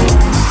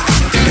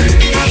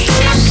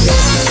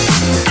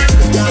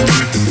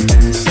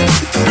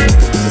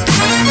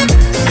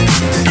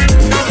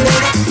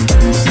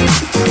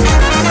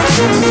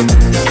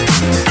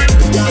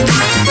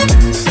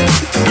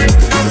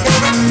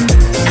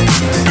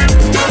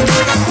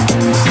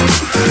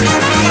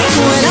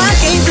 When I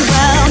gaze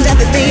around at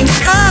the things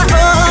I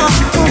own,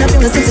 I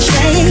feel a sense of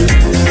shame.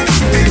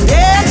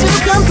 Dare to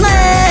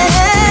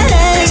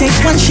complain. Take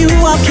one shoe,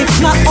 I'll kick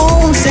my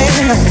own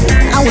self.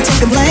 I will take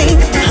the blame.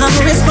 I'm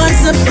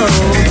responsible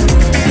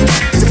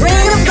to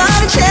bring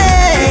about a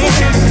change.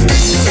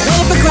 So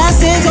if the grass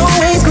is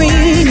always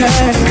greener,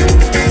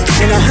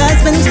 and her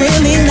husband's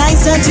really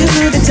nicer to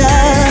the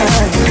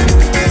touch.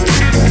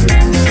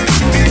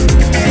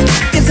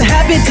 It's a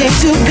happy day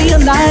to be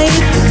alive.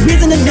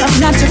 Reason enough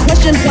not to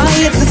question why.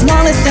 It's the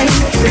smallest thing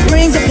that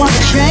brings upon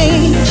a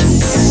change.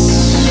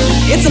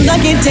 It's a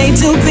lucky day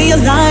to be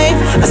alive.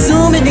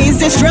 Assuming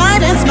easy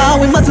stride and smile,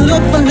 we must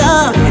look for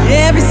love in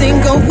every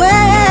single way.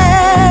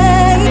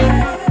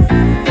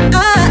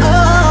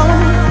 Oh.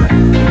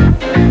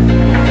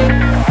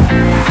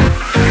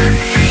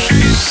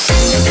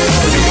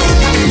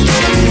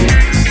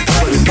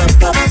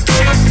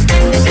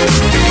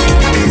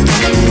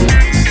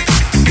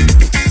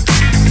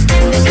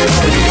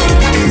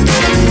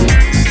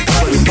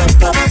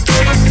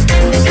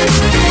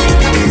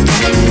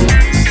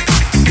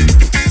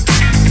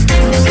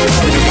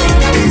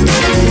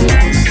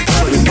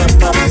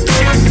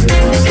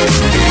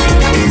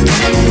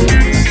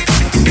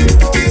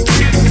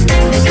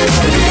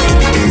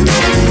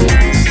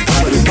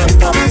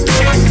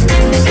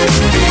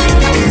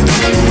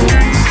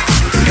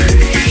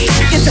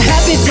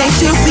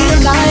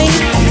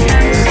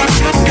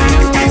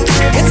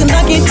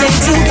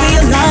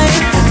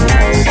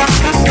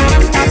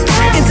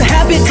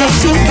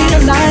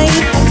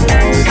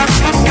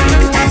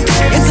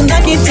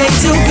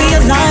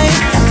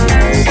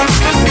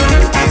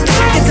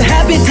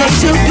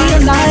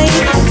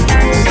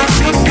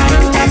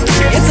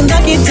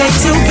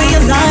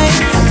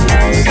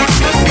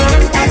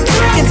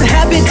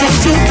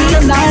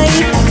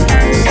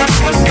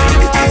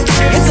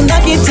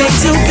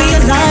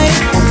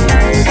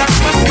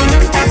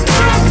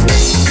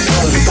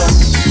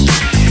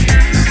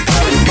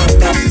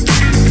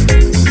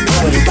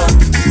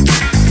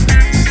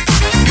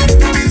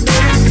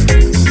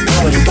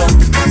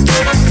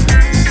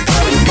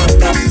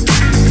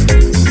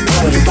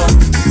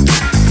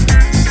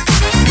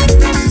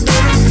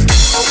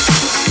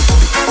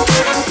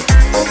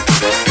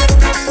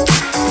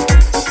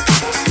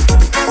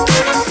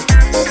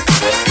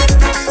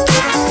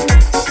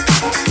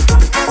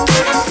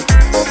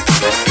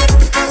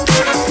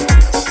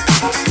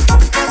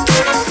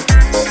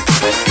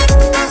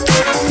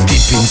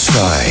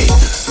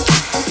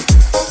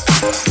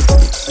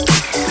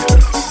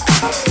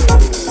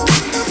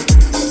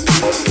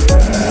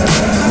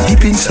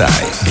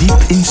 Inside. Deep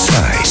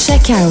Inside.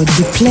 Check out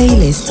the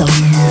playlist on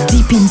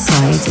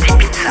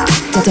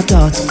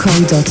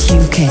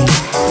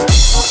deepinside.co.uk.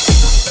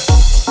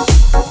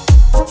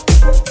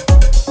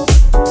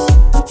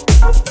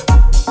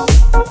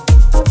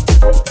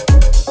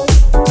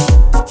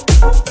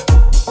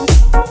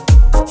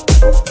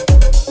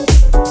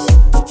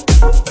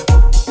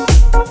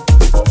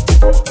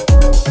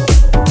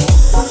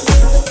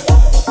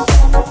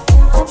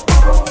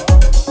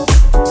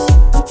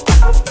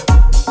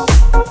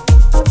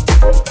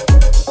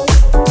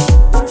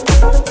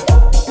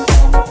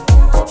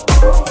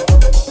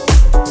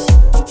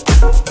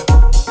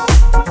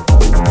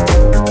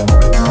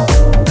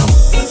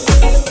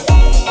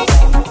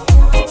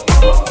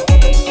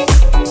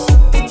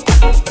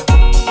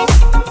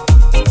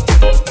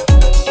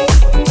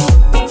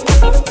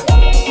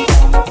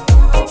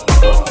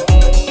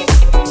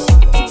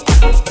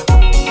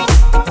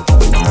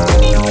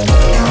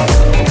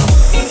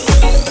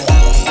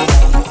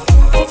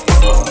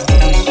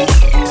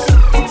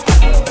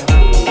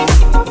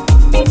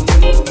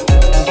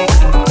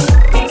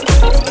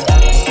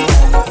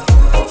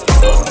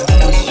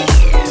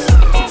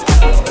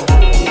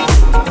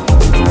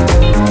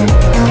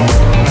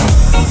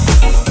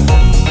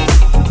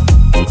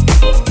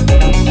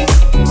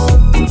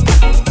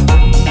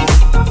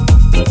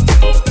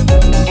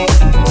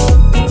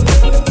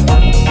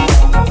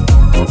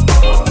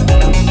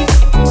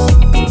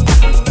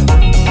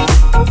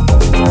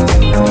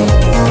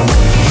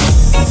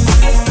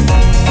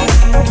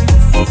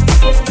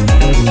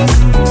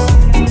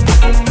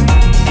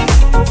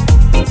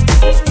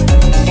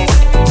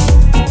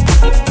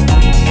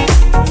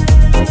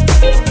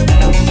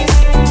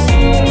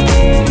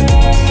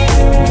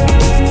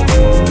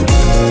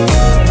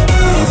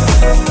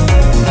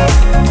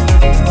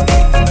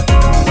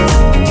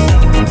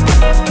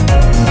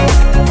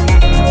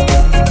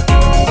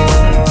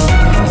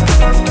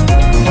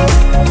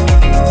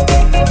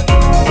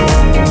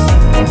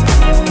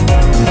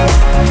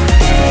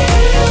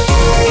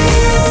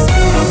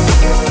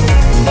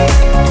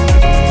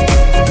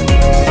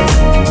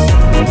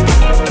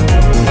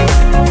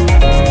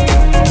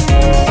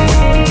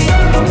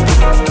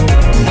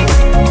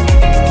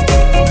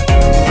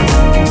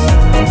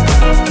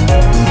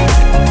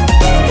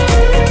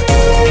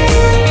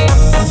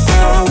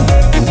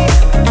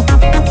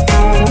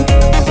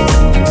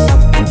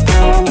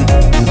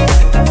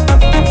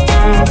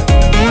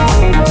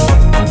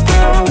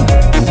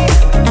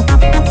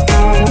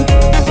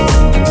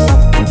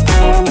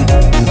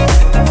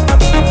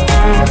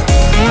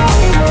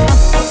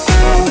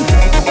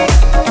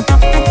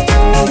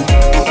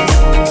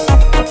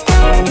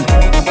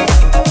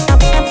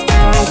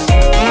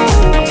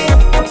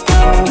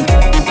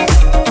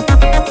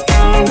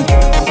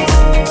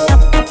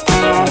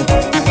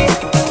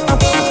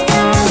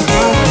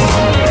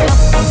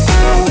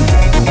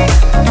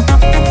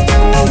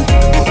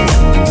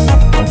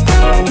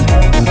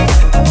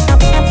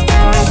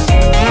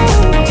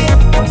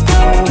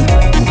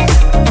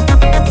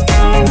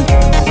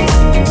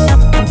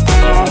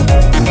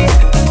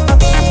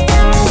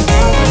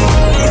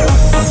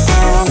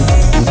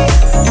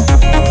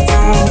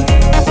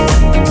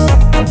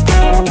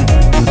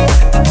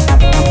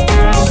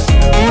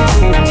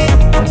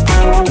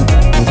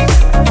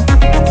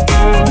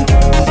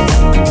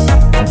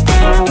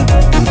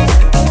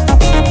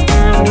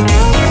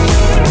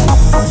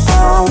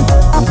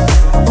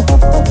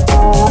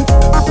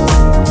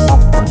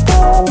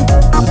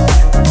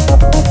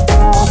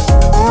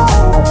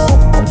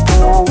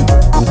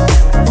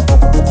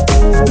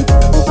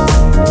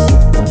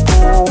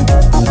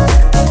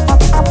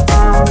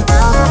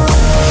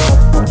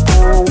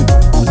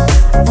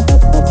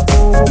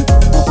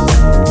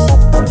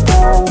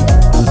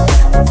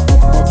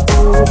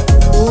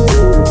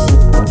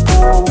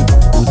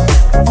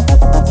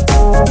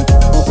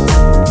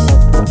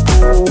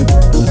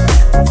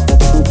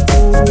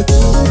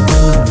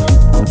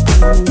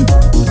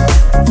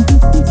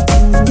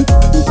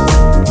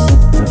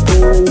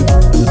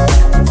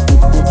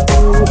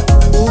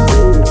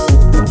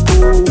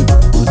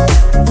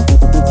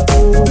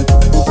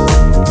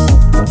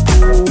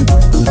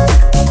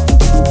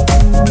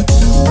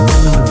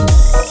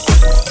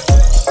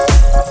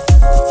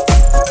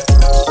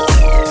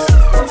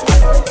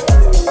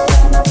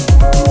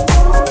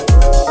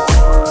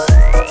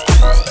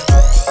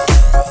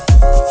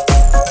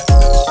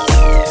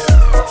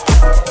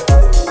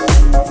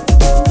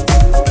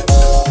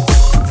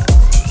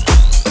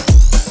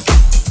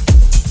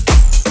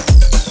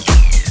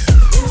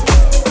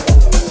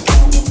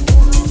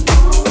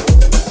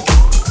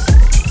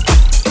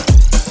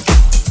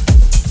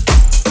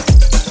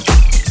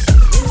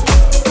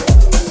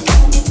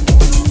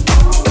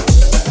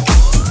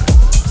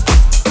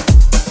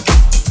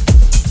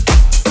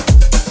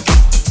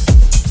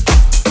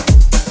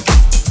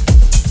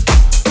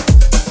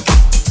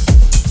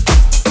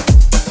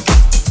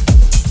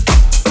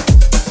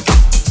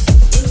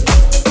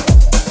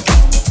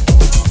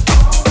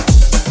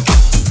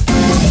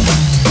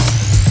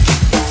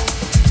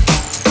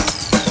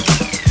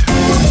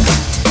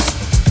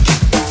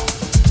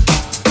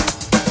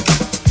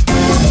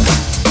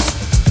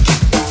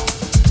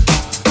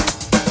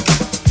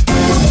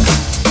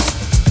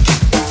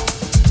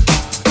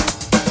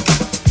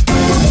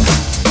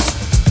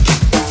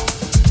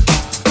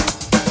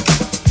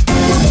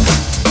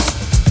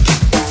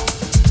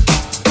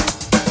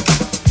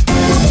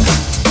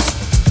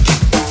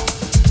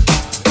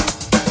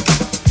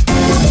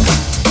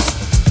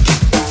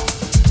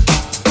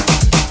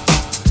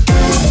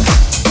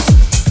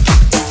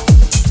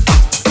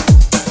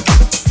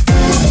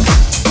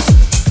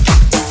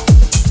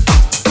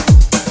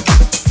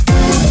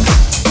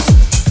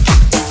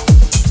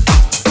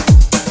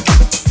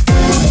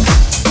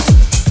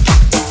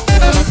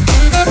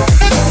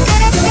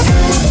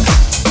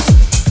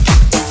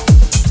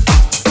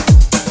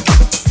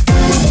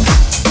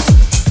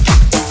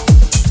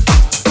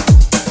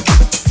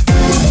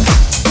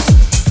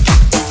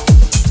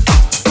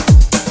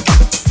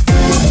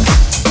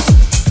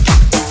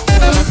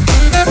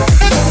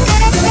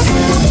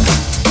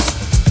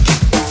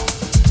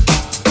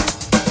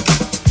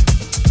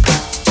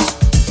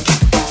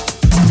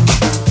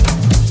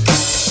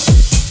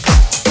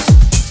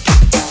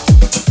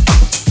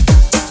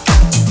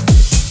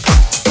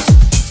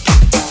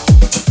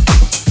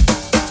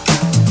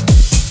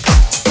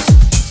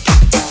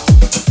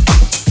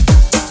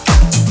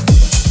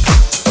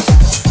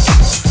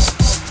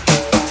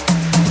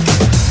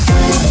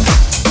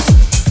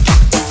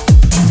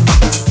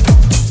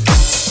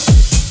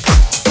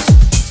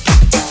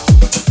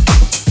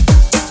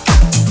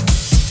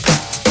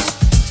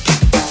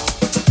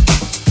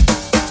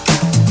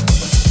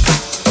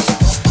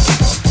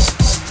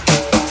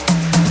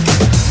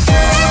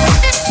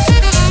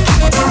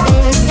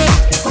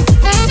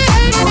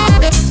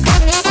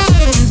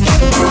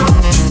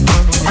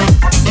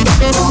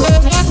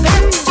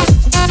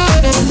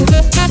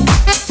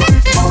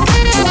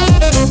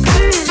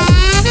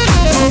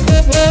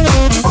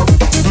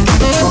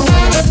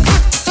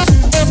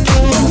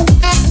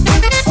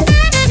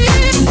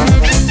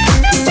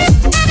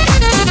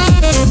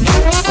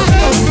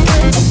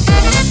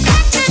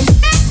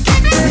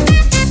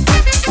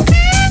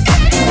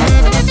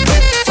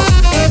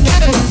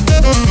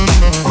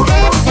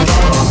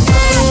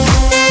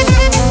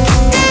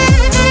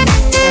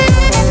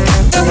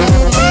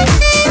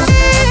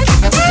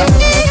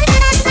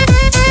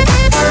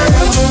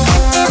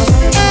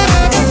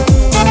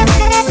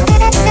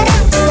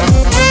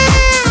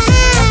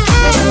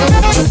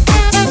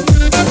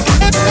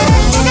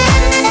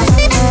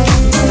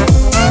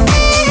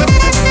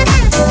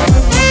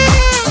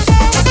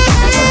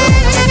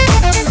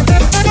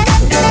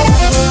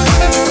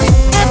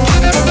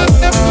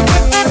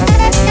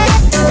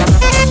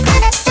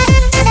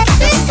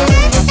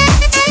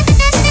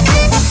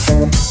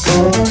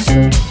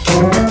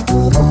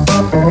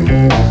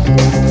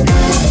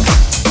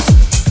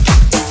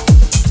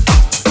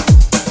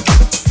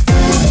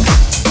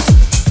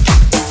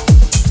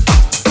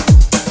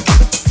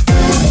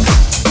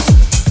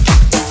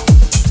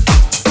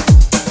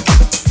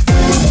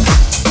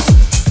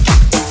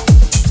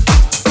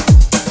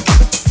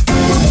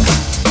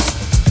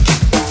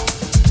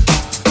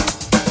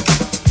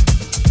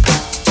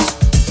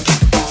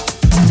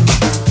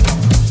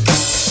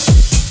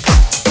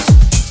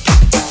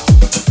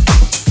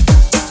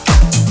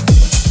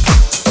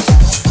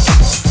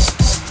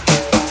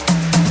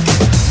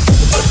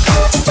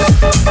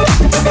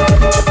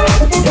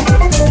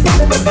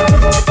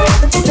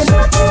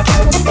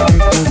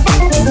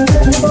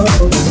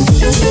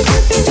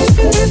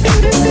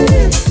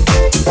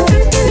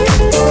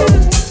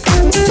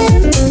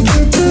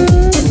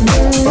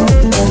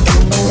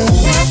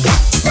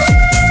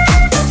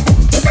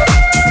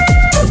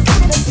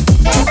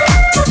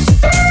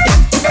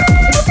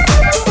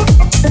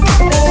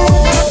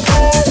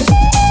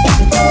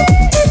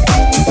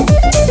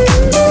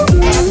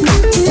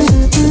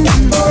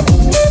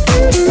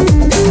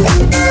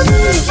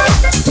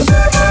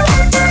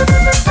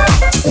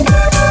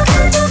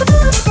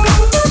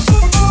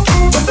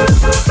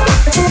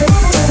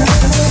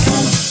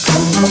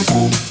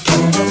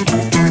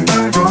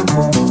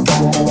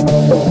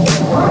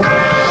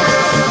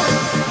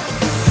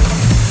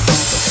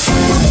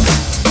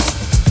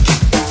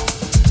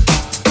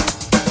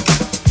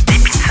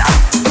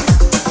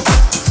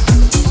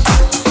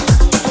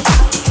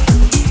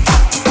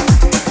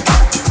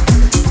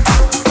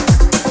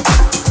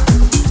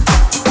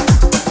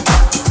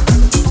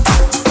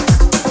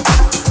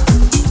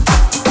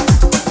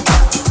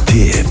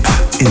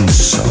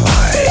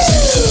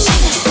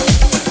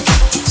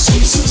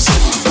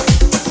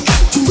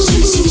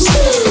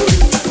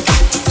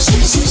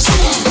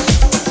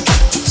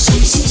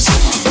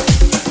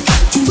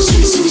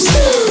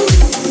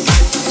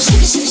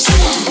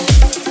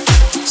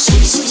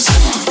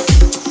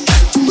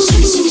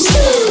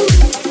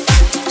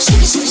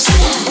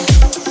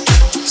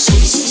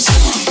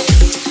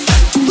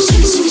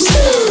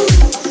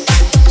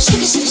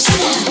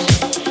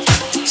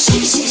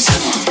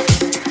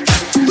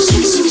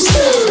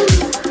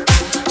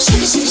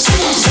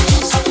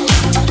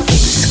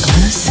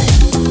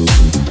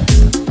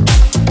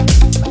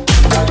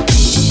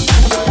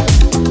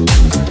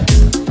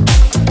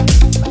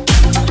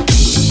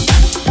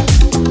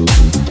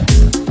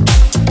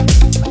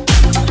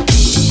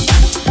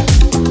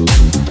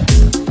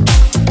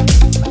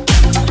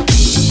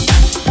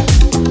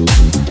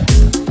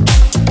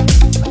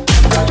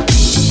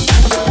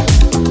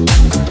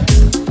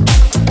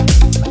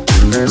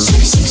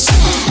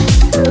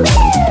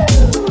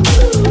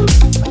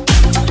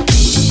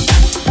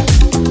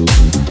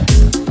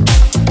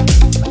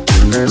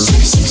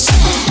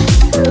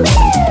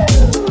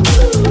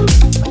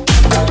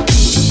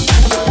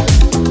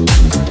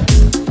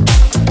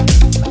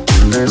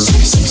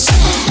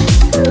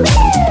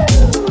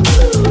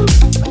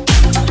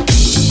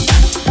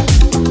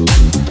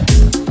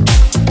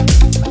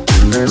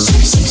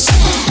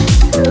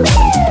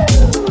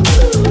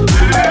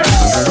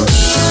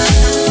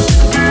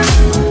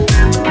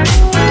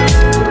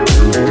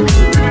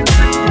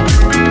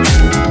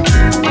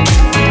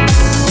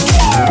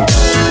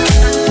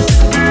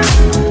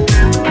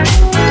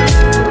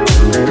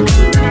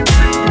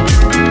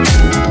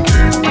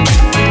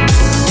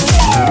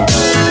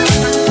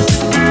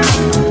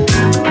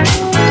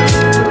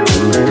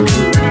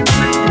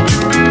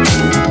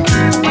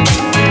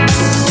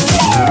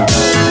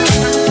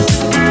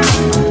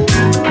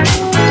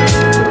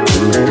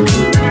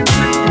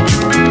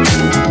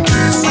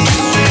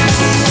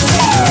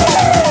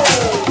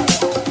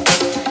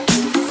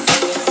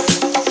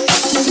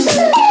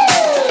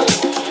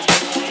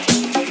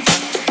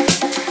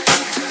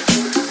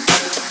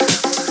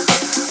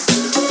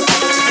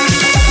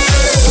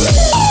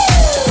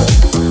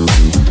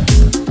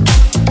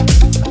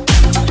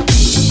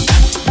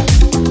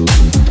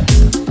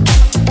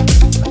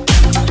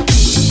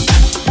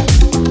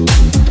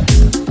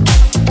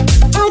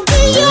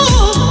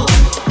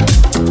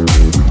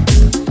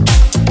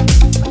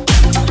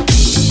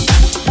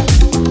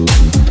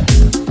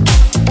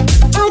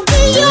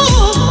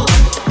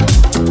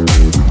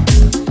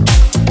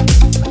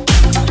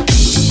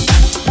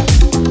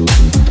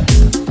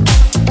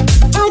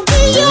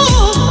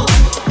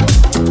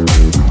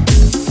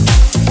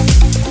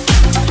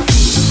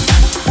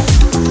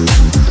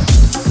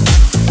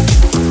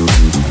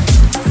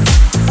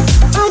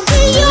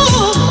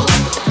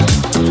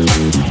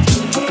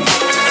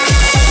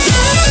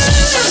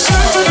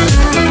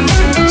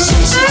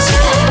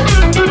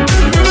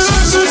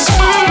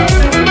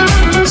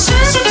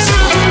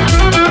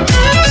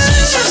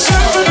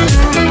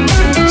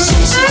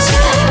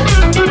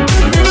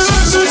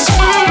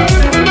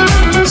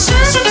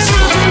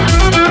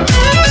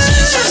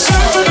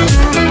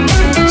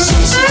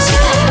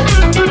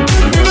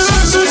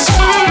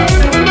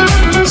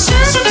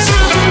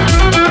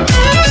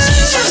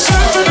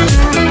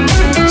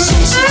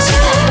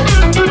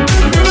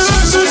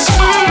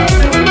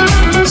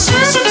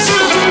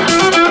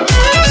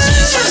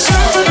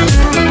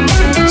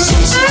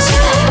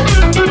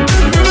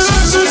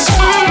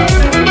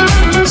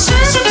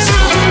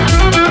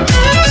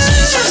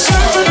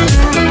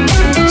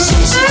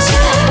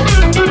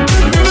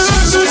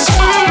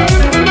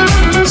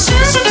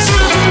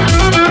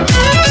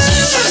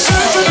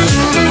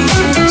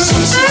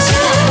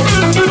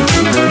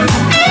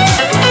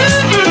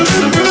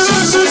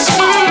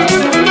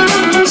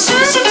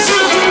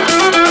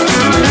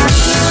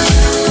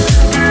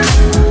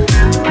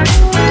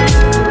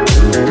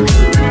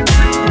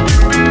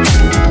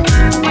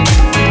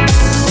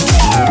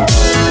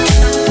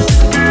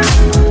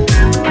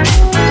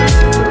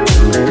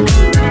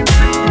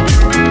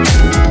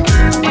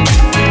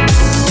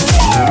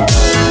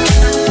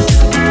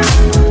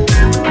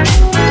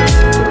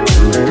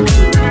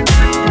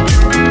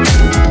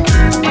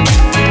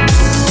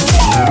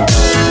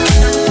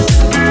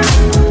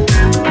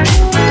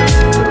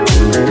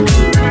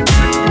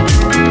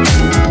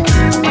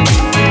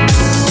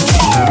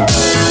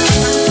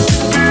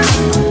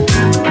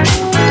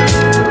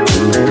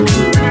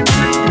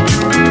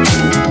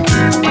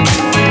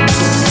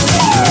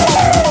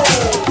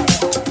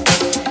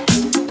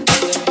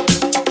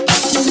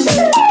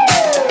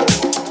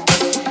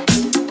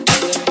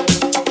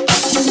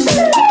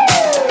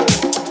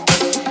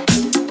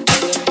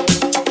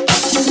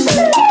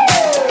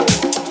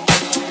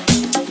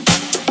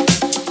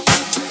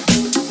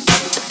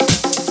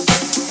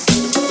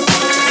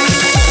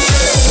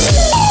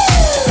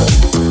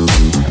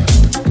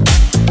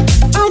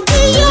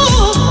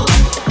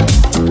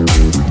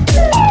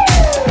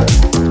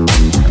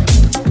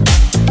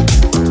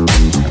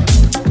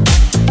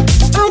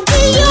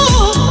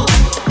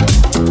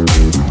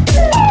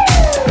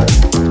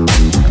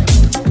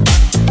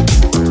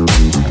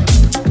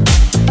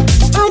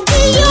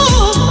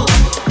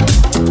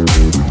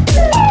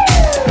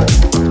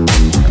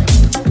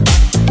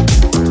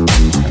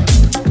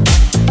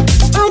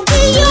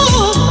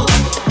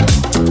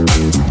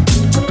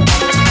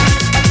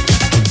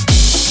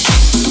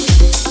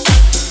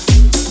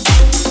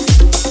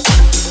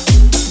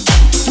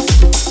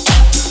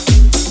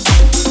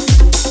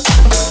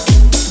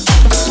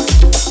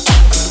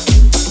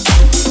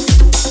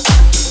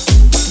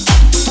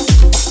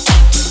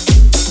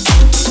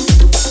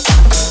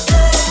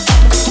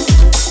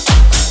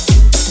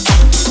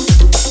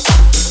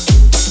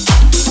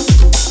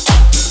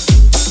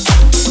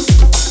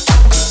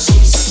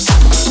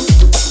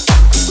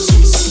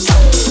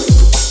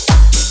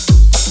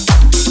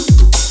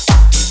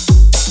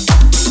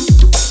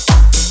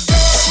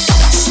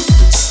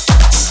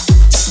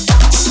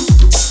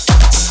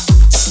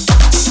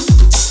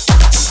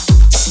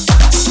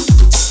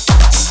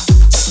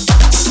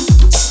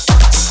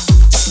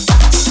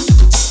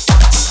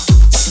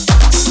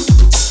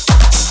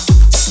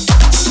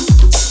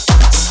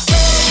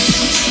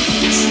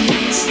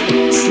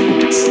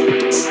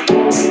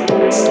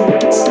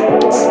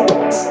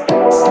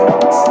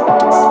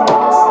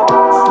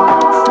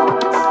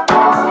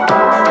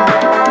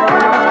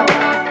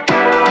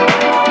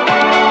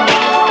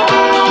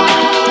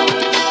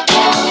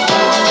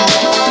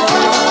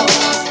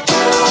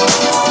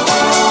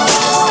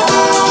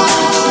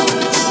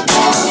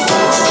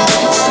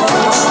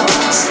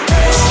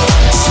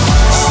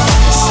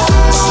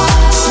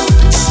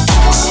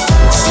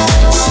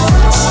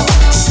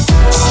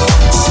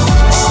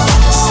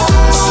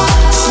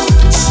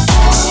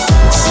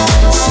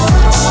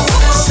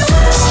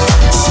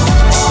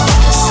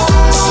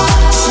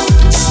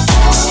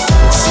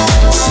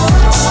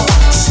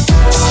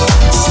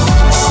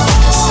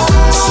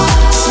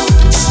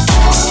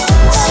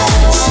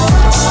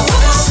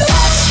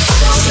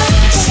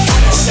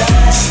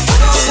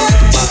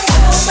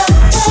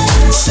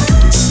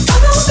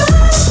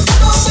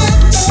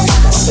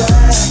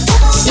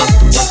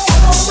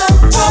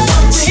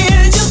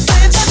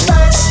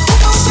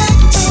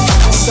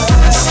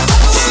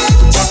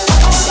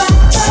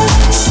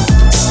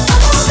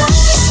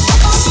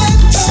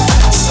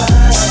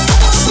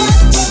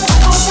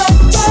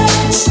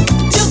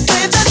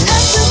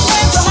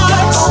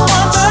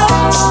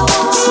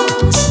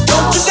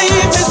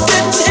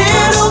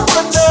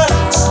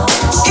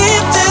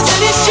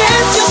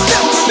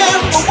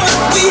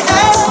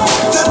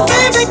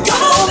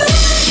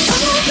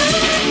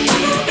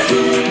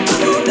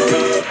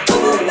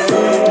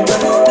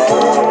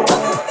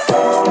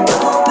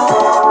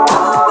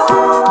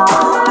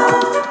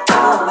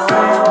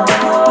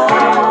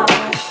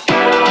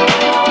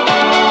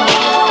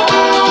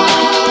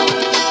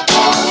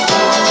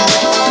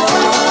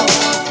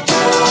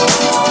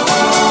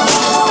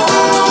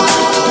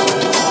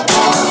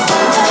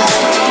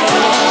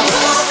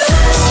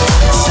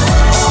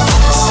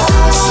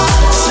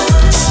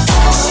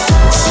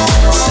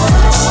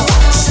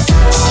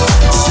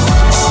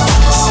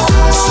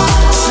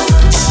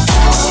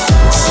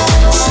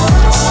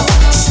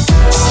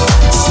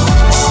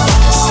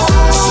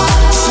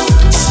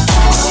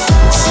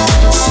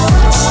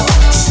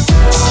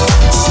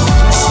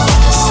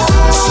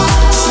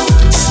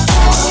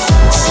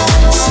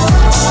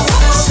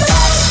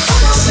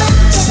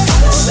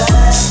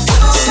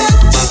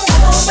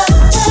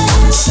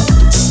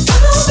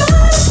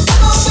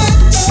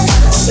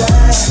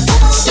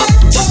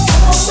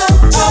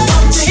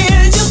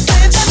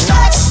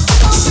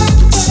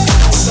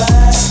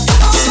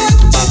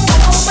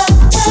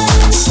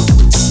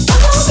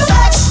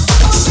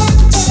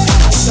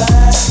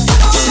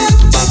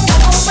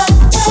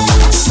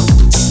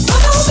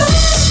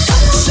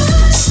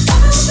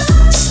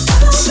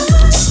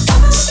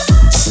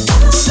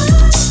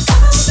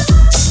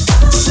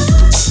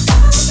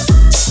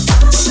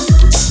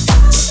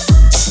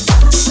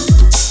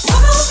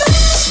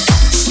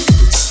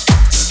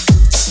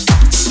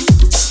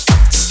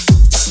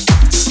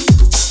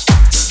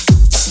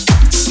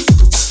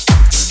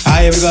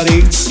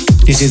 everybody.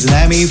 This is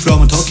Nami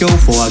from Tokyo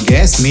for a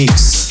guest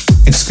mix,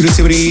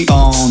 exclusively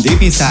on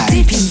Deep Inside.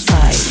 Deep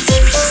Inside.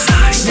 Deep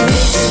Inside.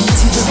 Listen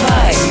to the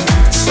vibe.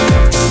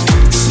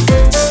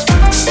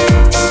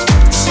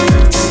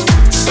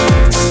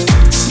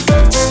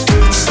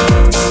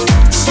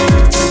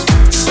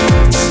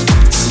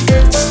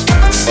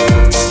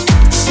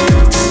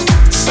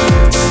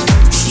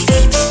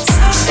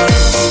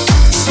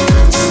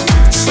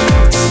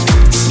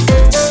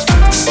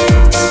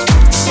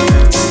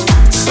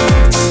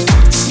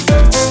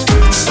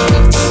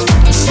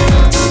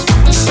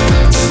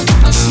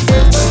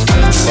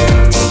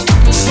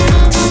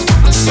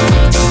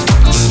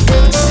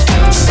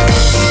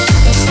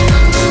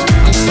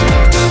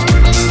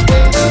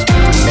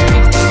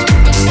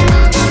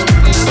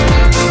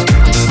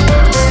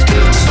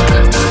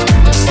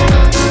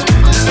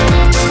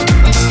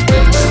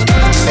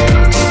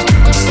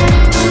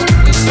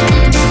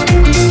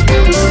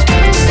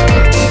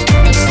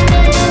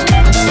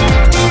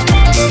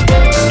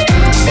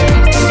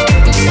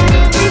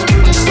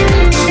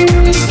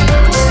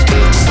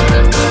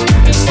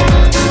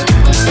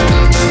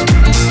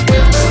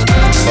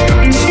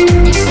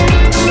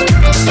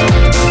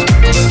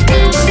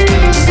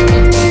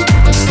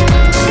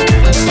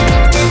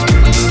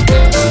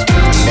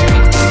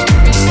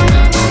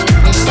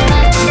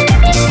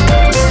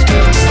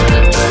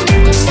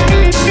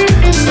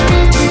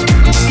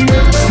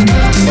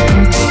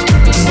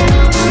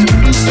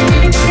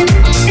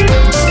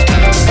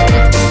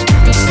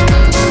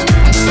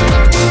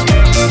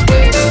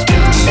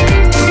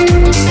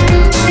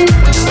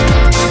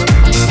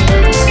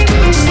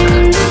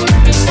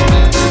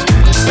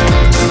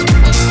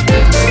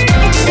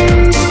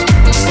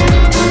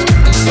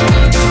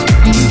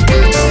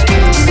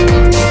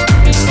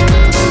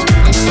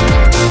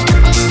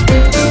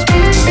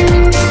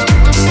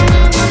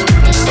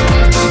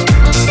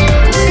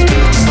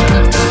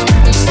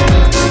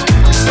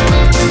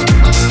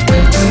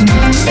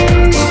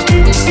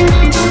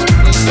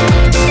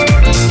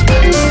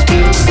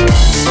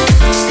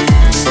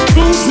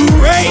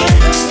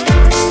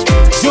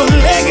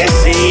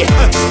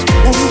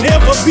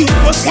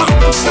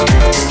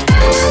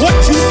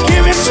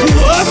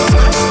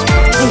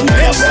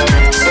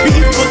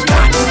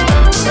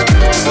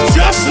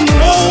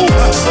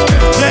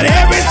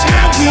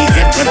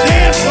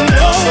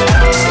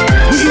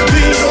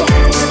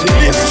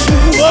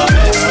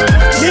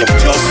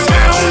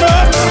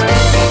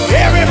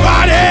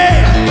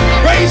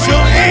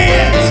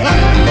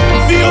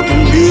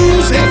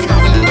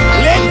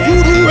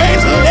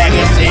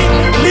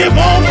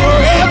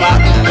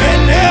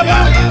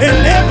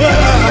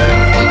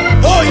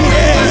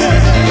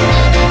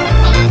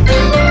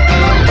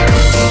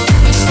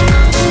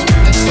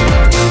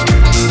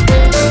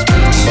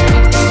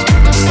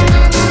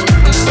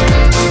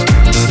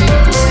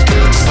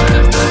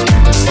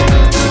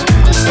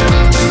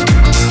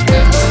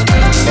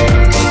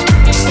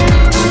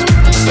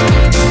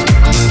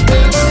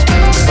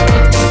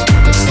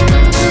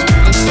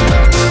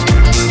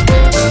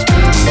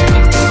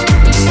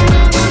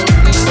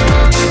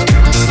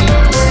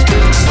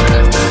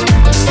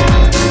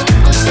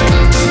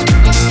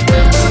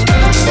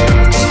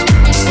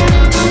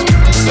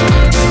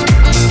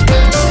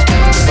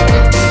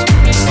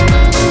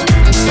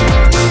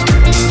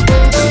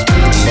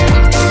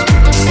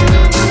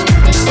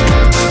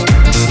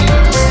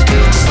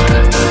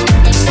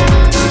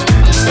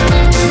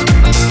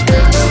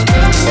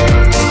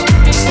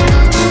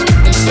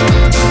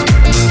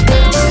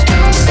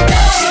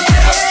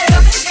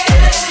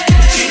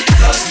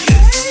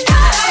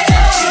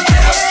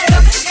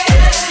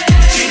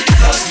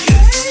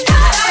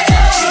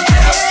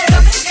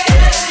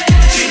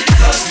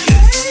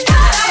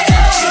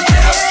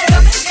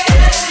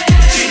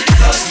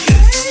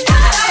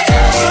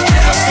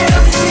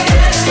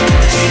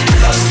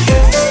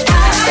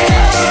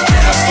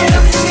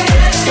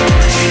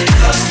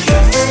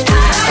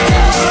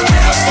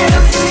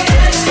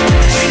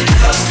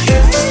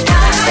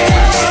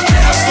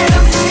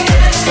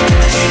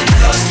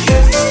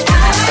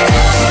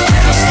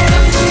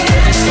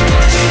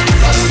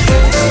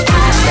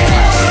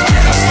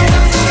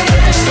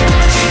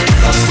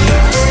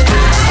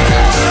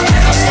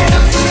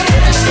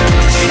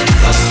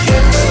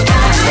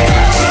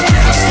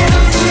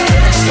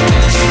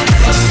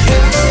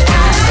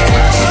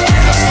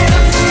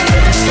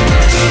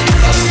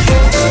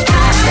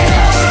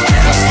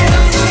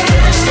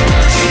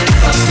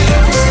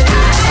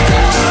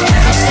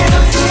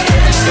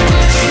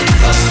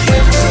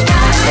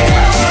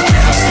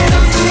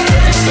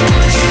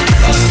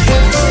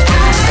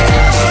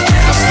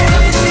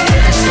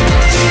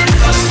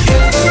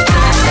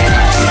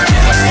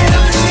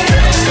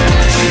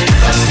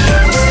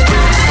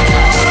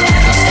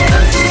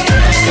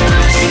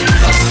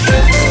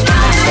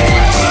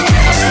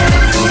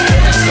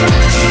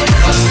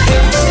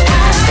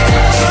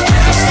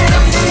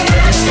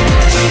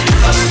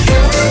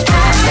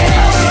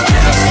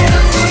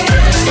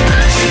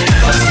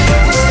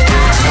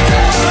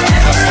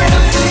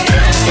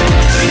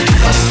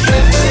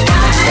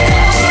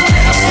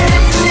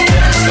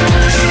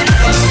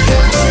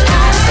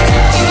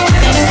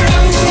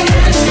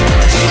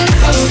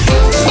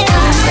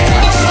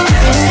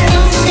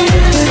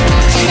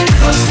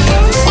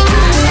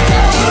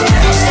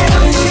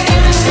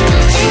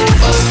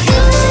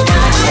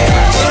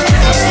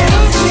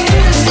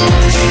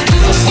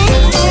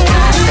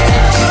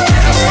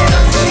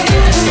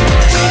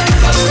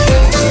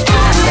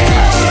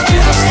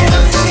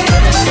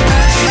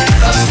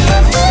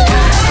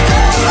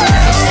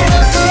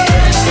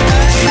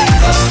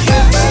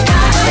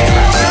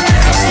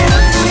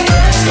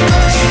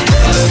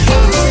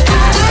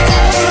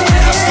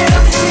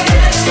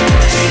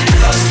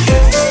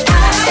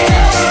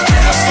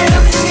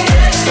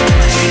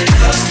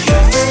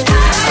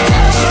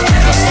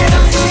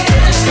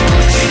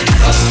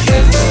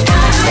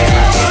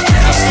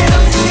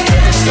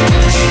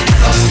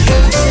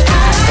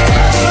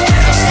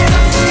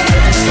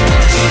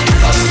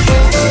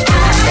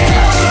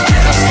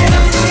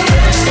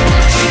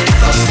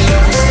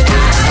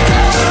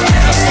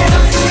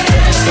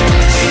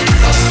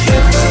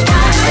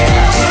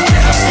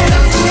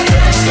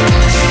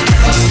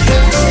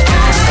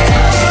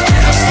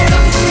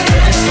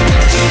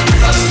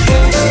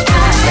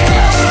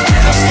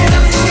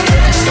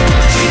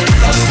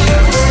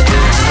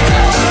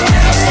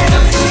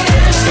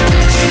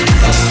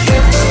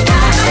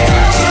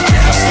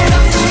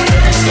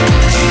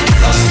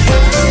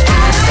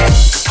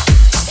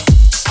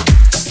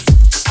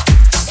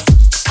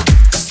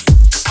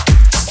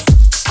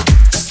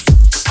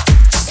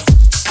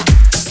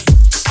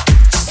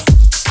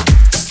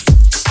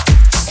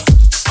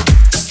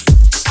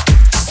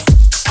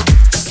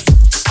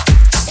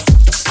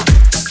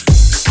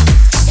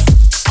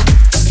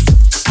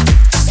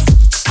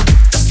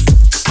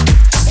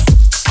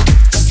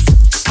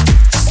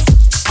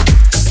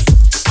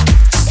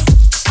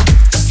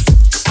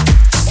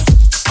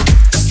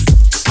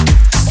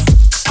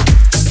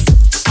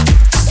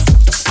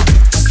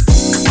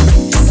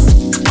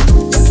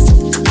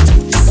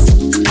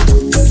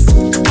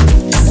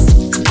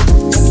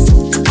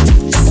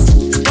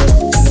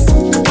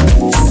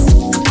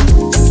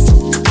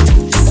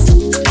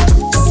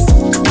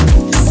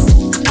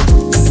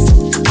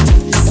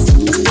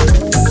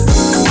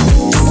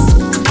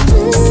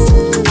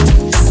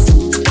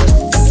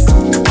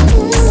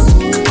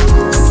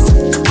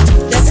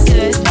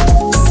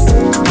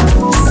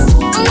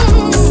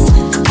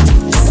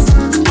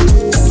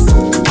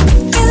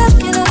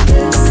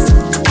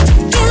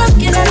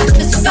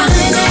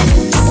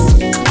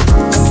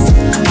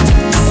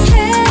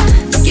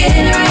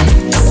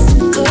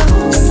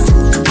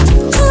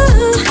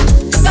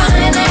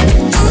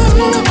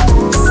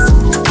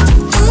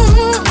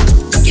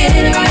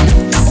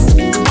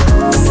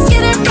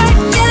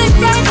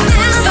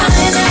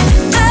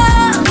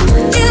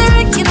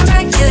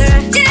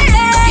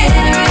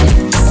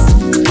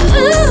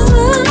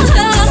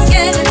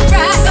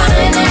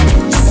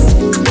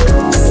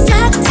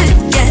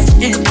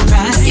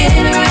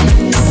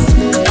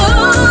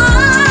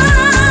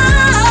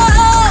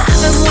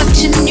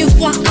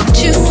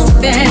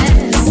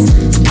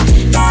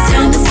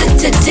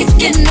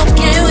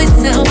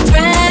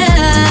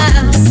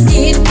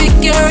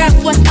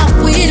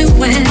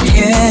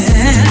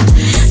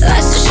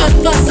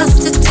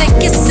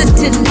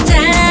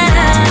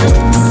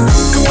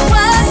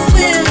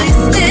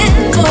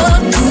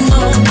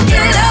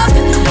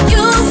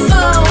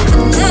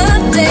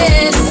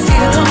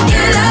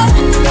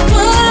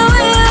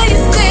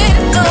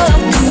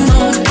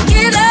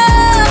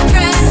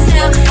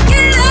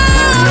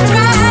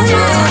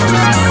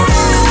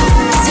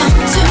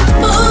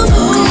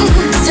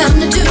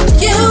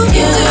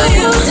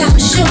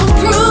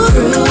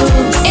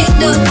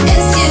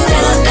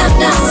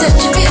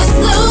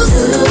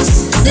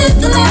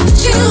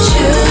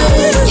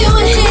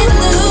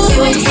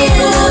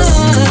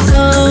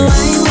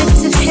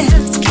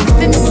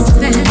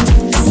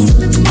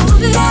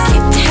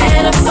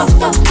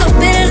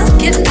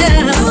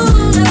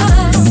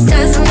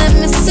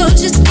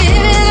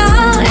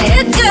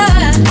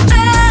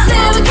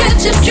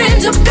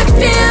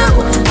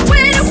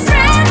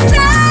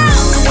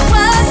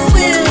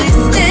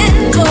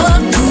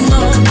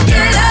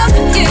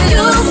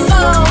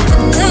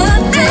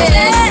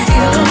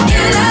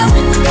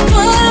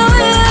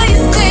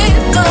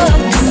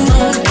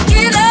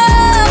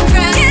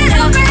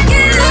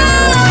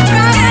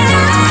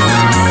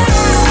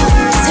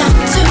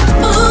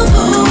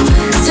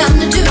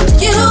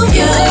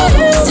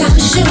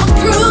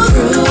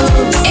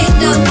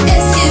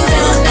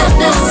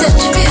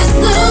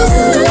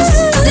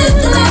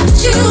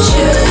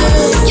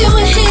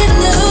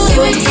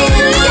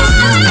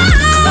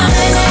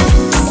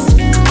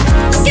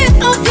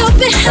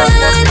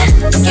 behind.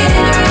 Get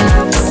it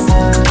right.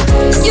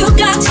 You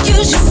got to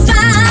use your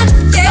mind.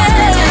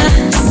 Yeah.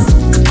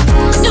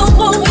 No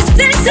more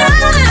wasting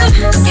time.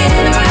 Get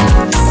it right.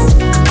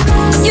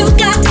 You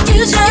got to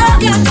use your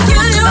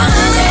mind.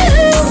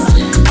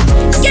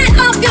 Get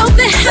off your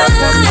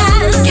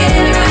behind. Get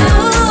it right.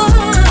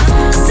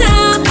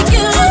 Time for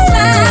you to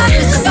fly.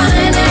 It's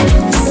fine.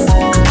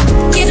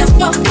 Get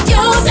up off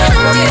your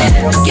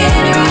behind. Get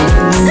it right.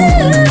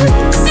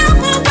 No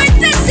more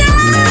wasting time.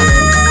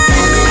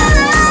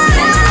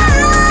 Gotta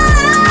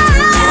get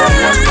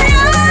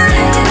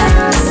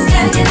up.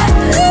 Gotta get up. Gotta get up. Gotta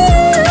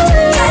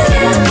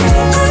get up.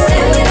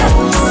 Gotta get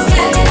up.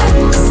 Gotta get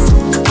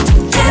up.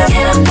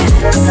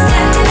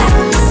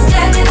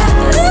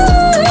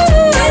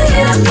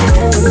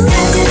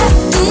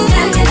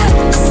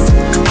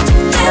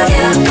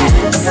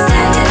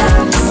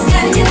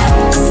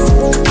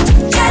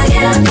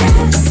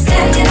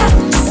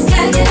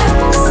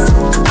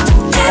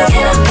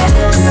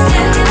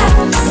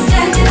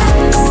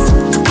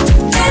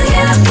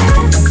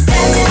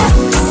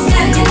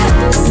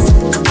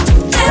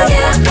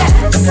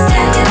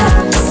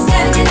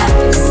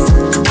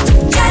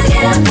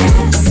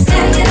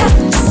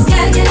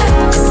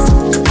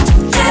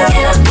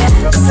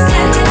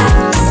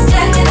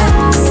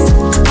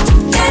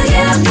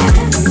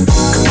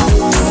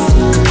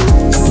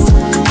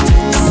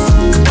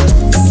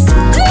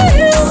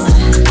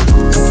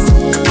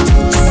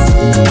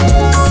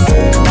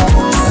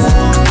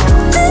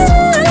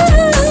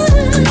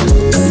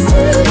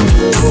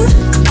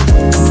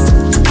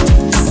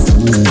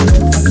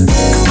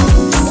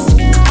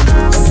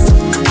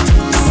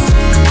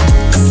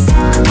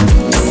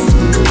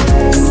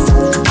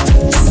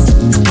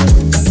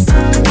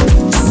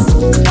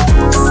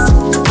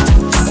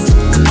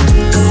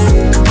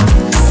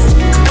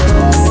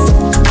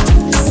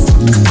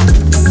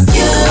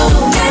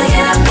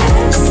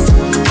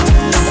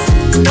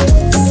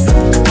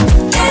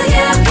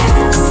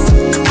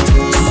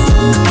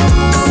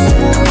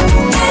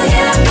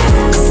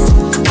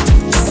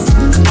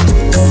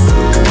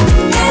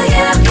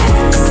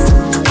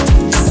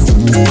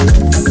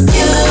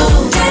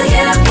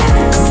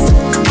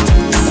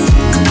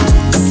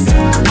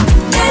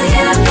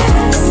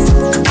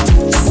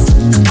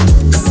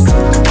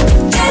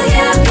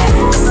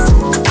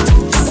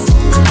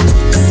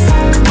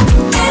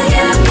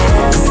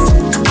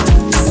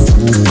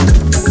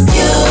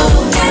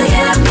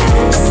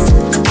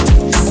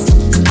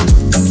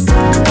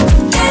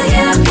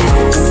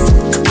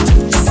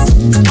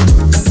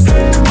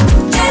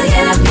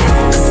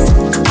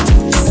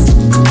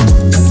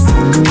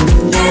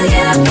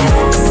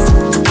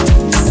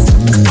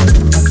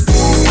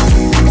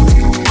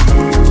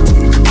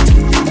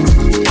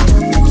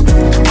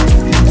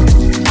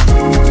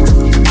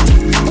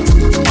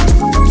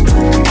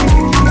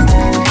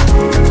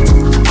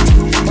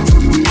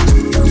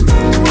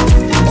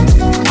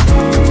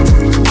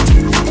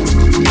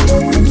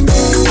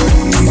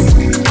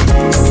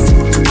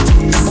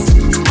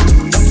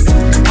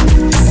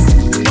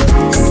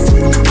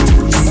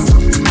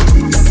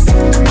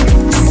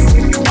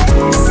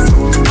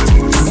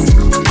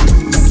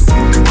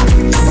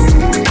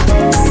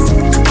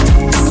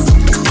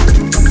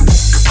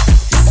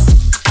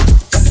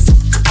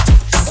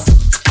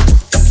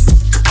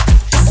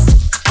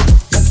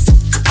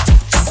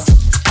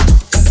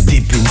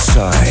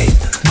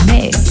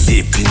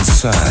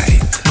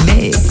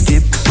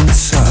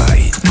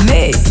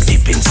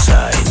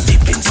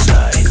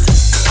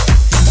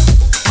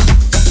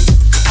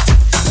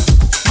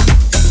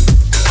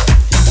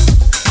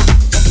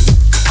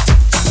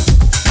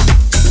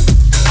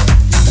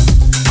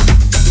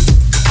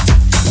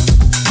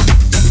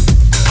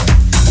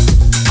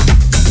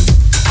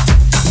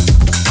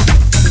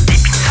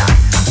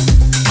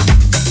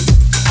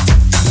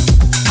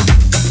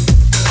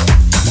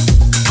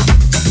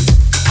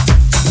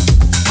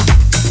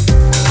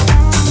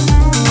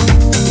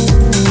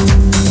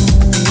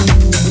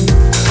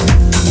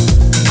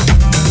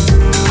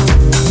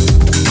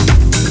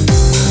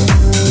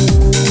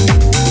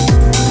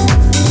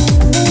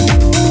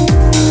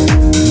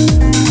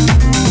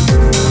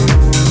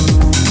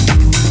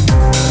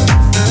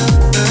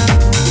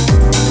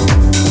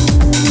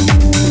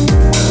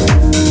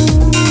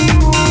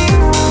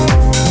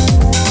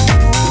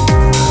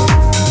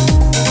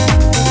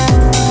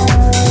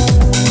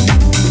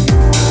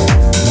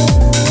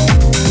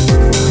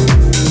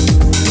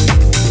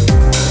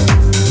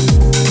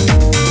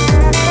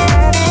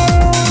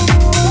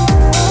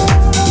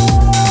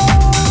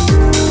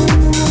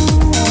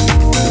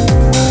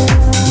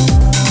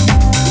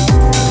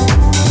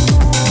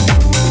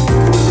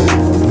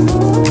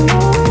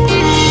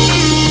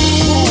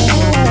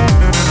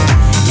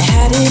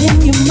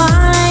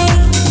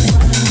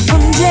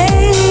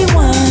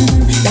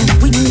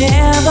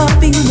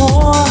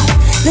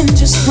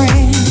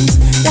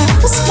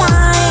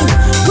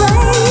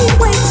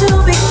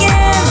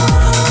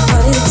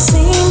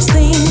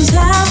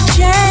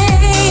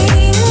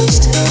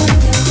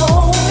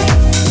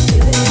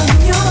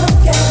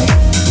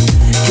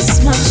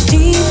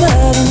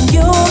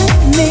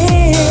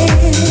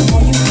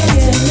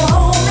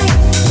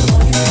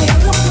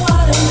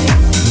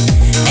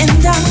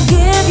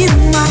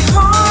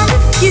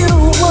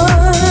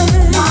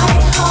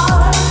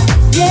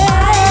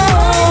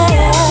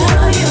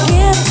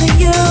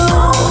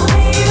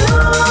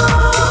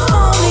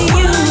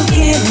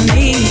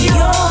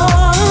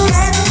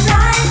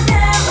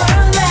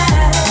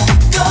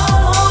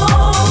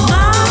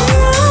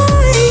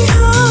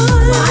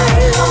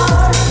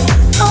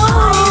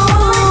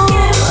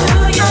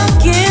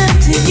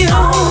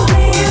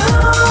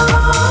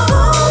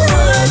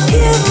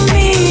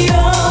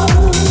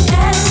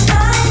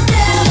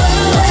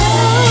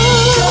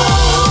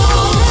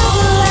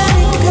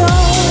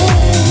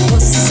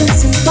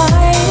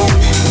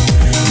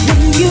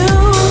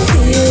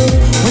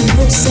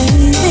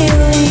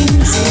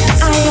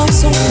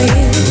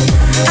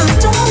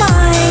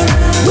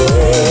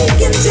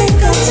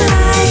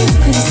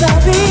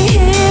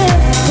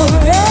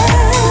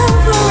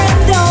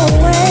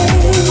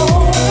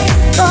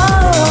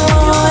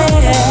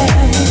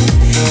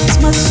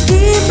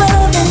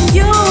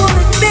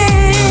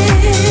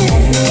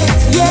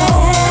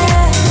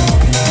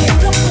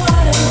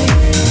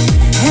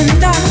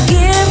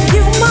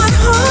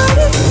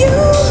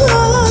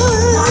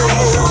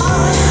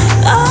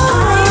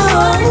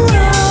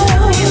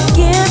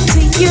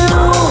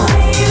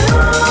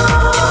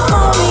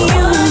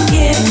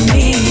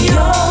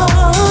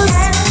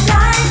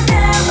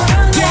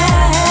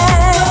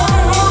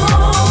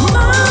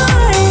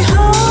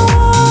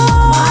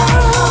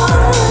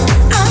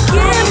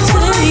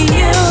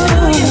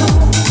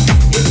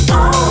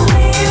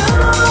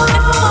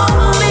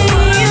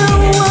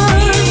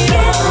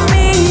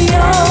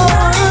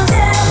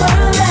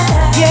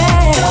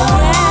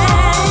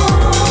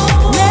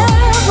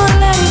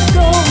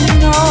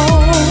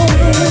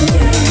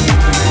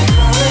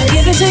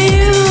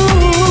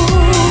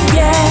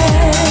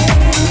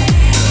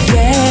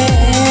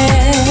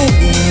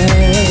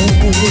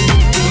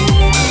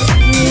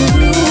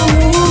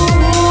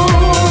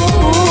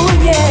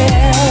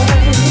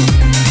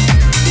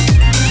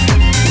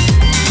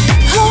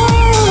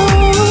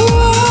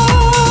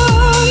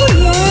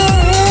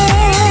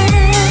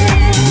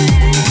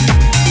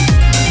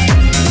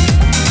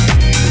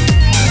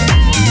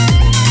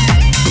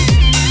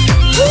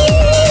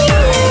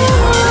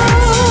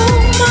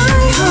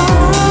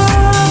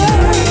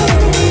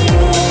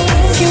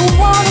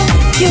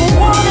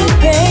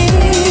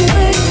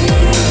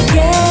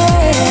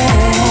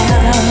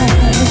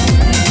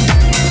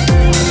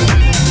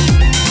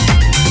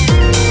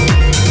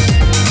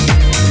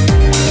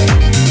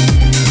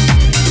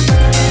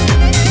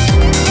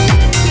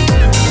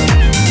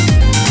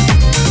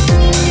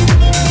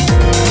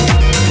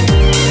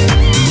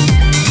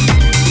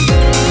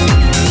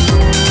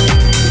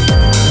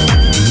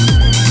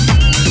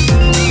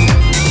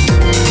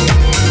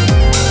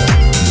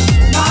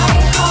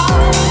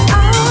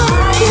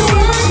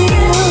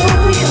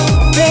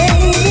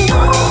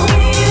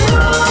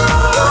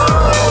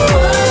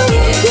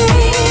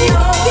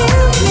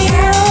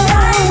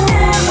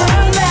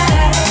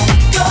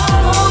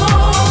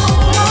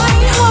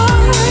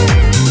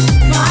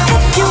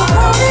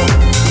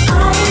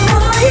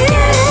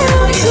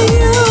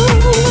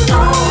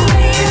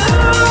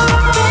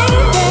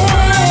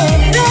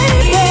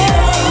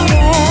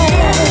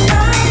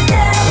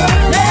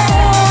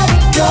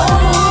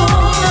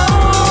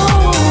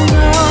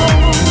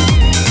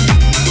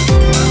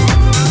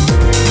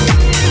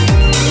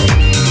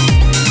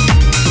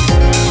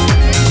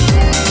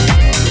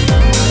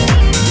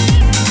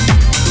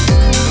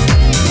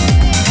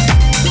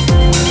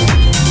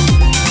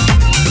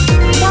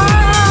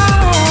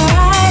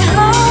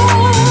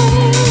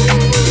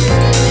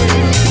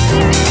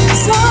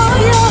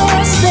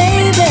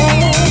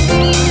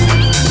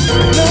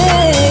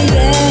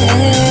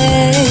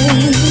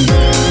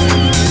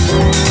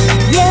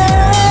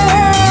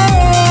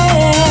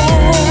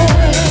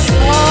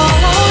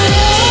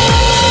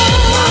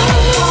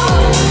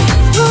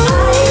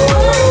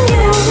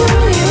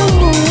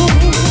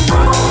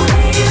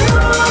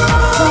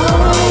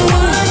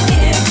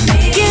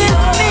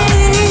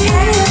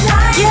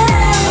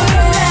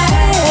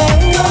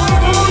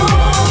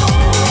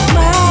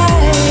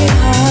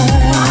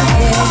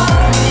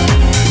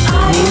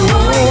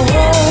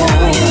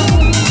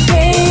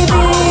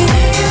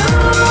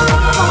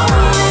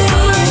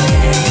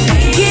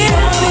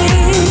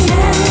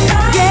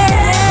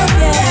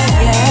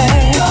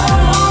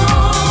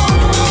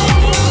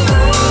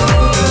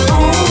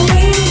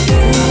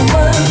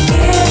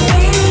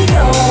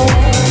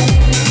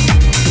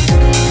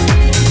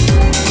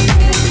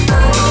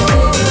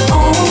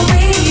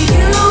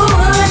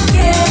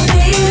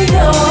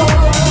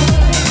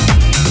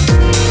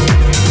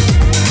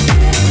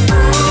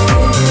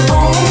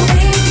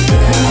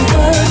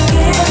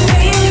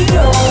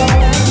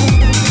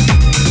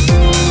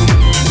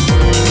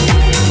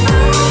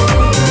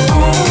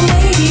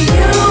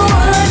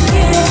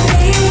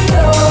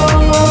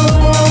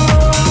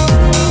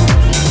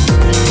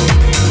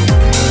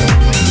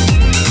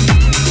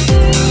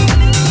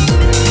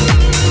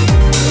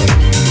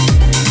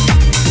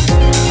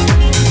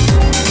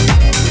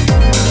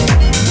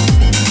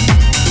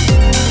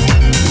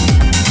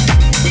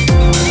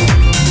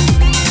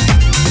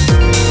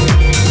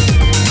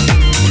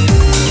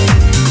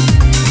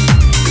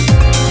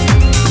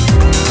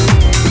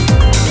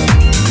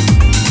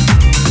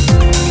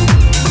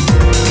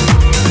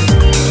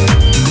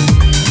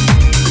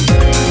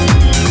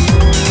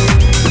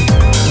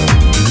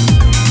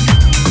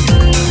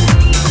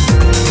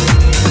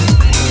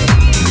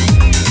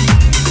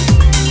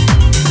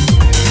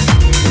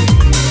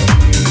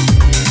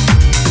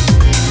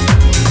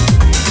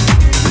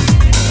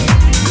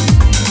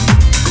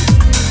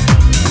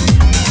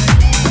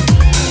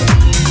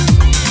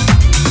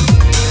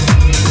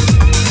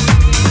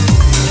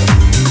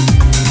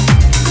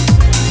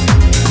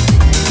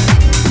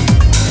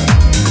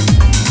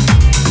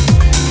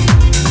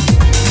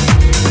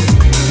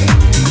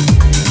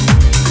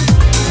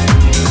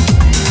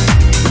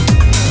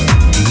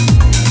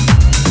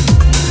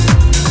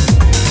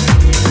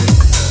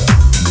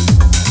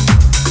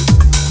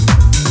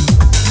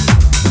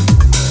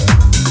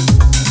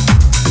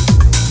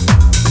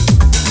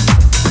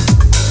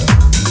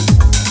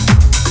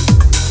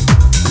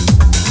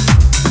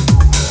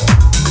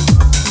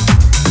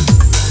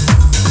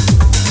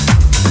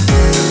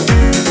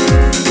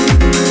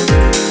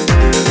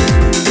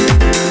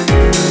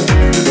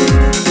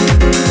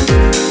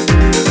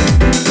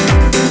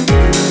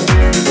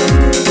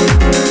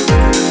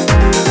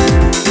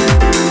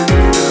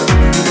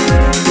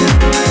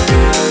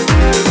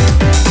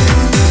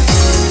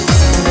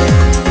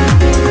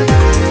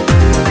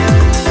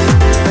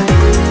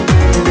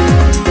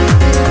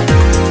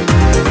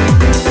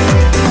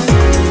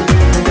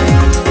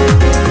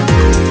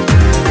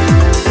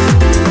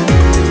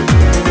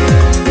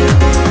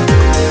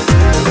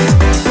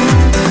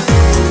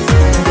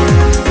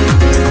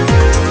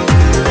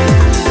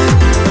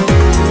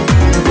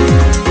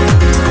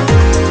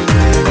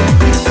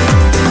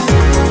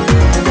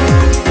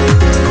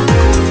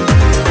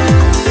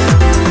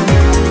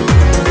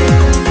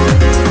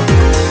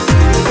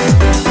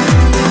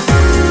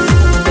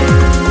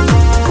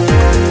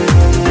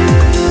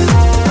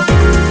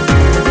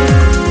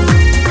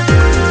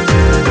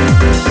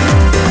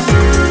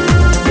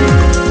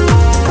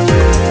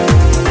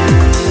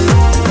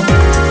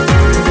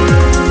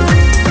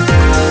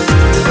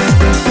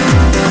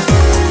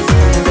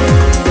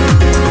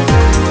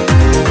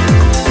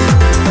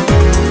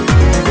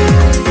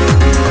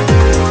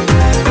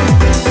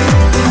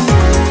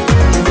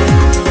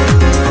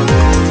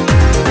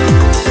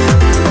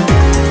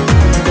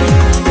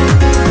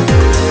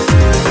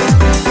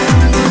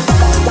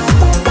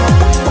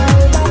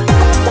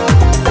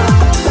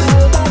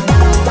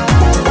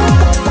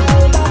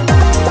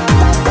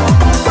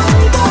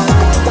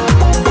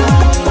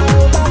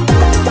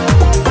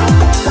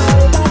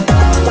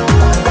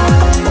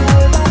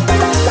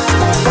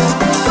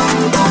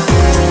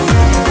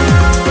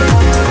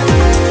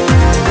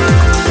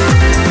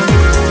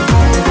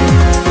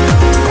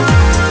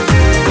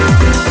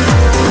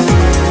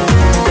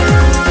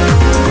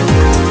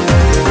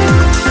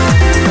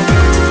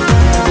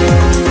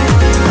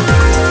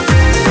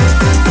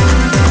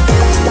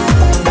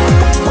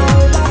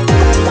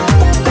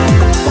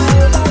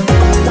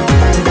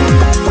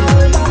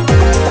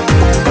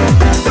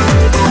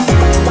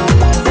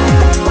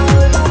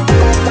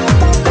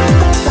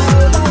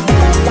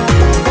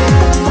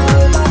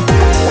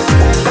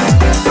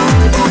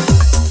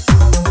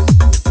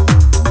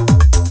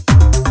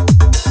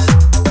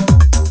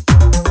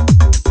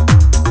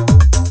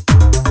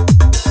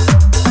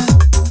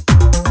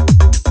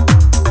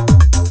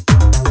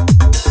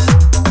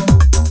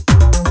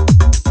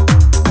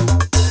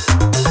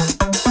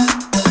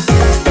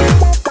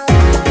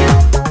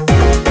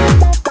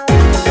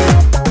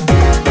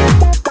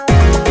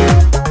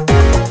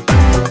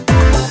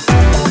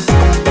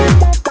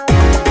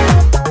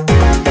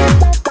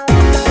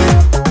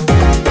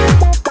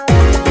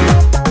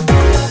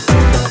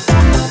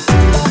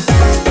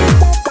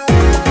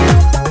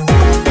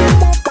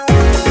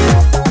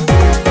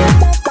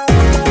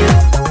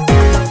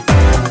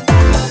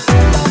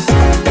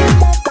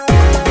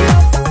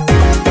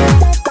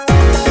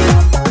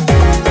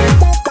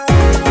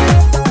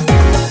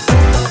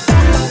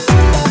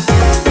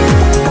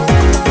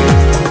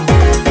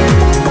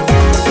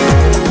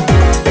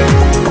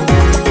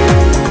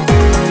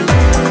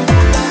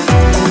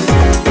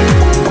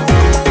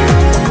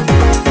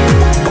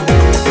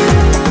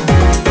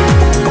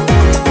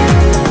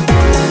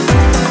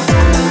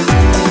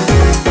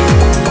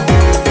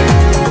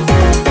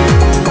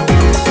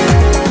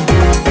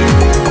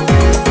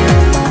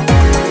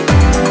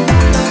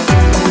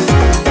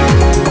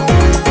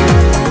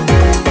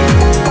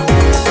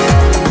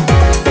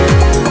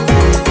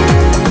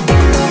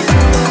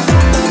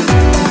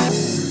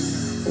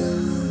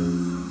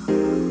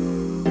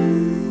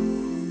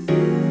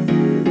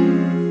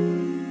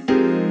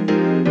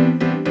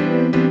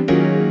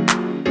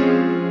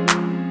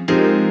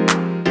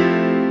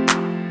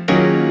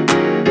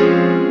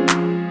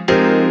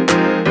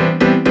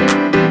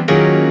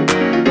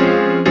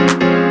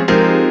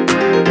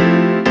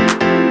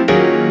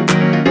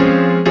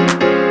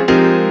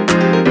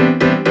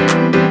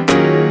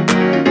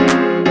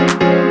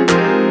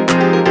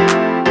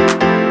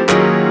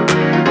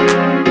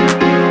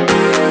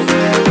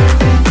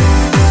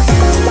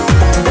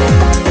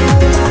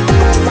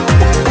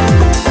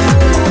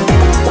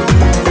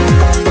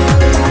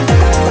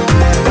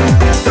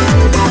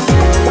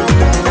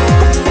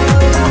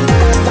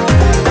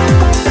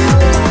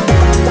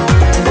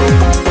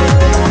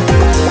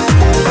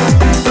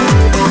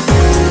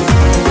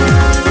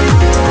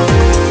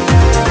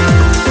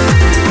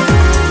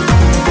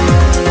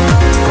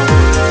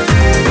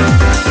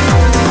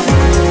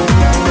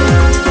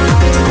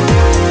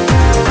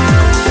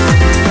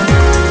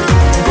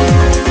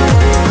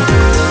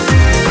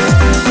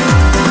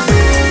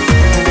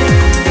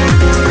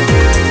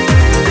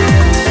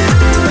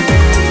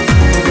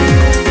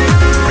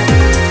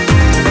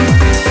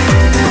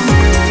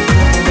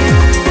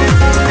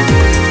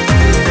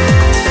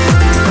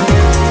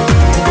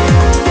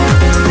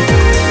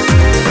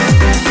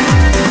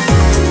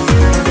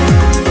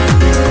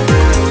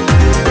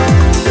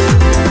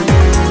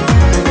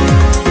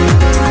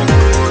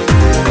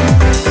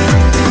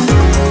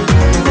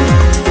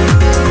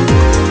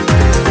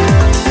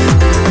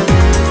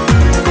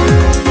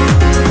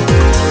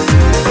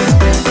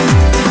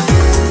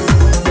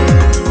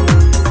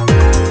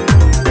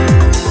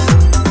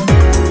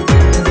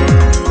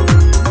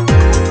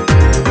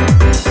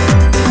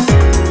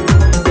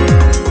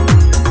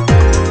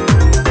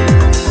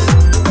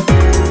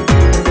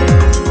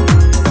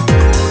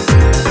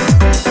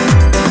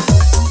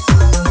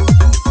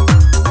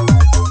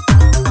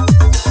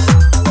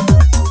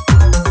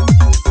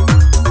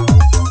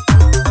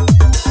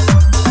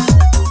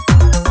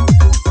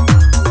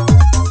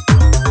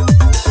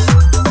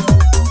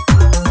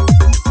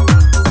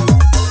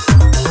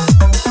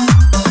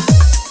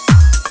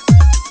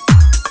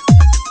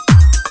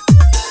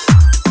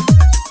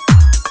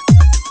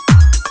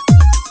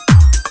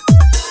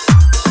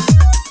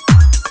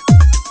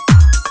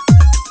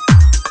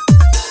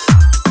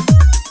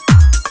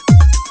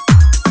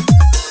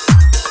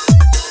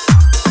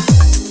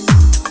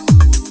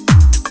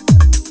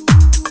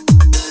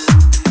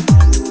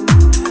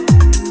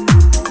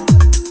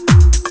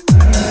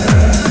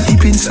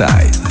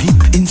 inside,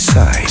 deep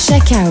inside.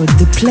 Check out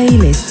the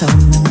playlist on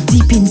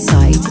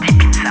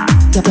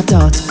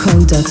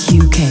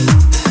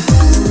deepinside.co.uk.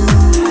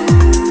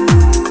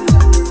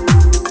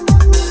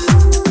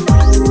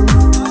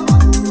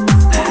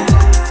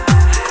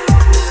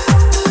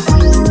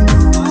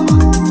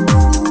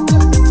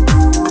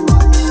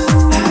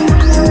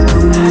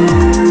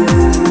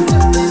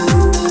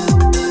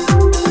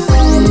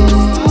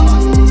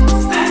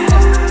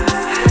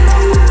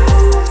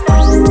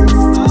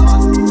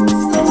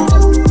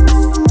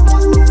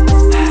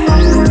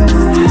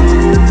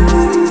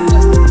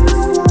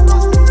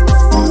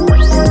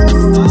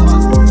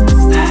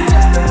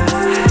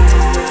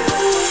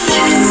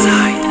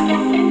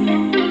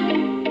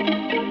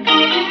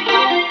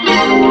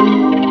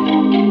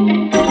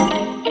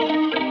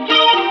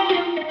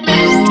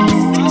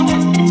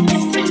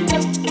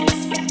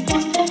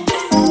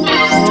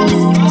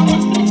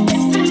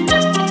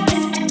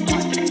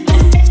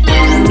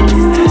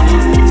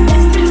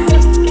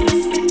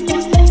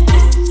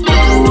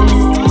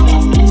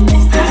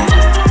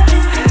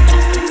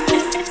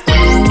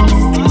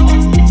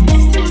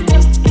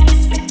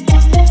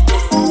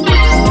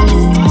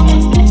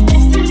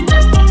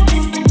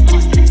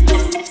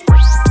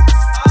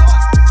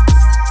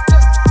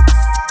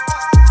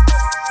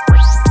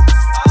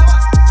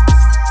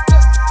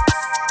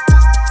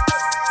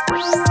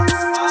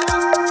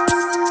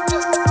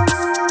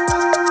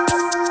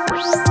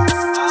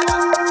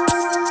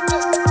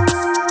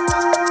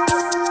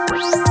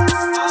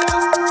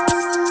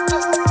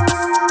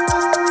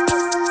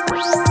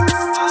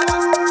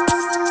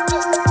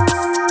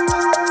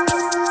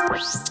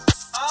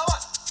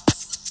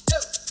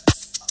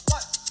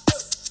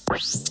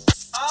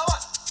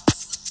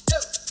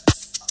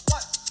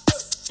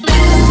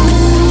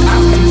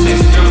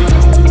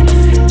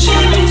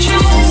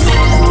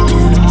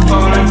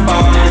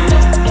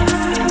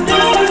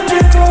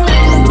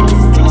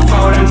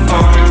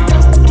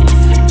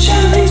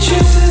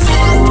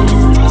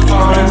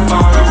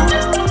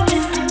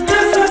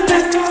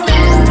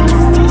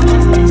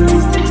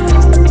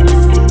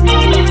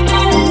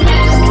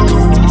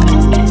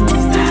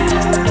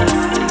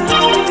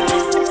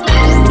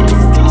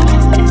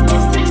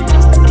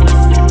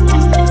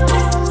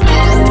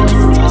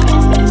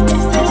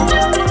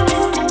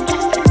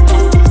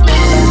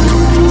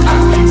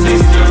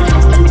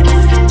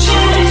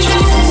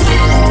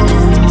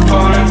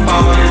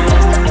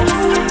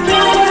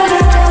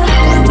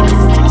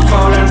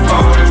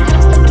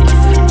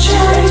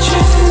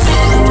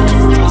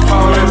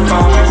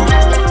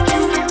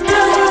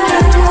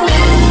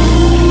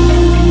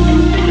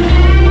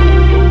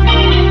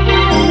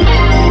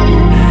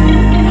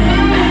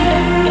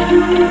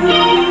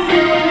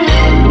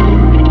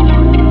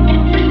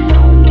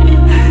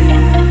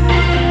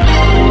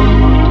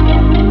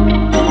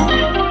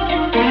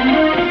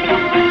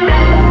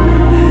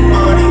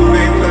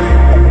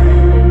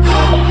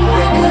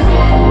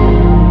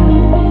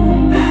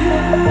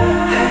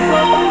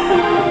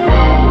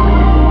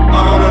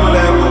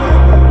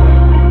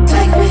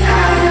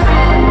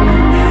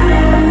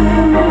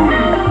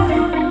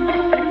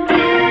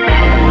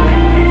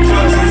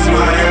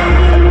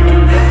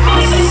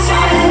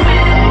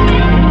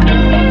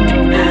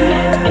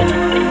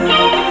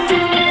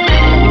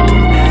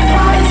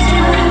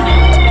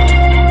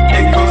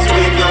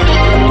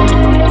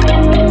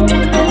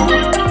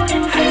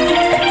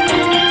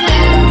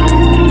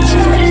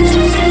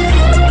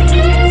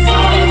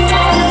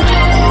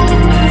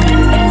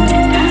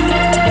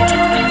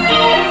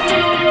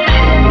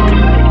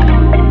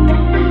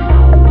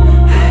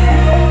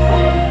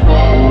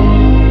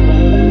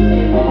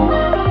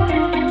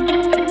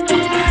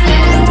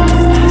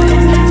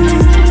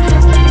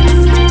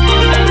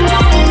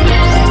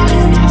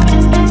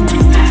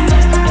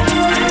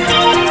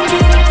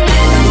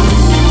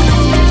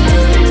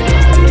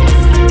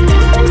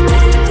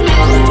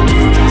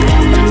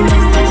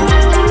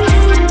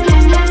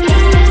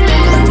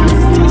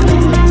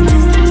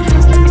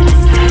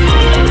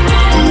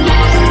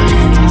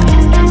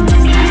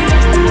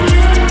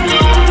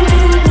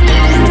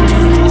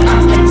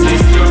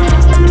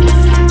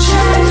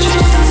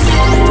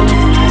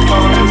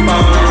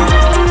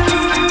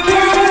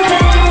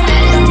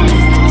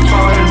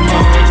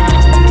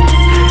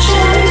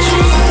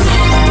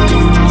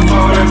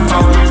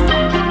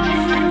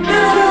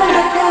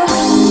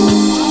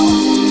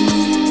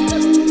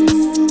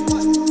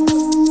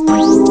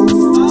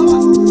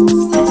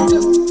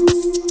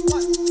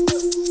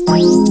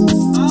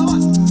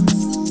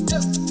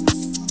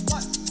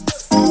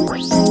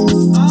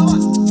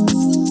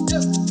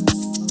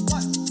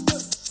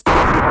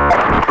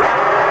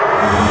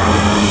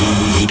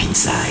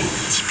 Inside.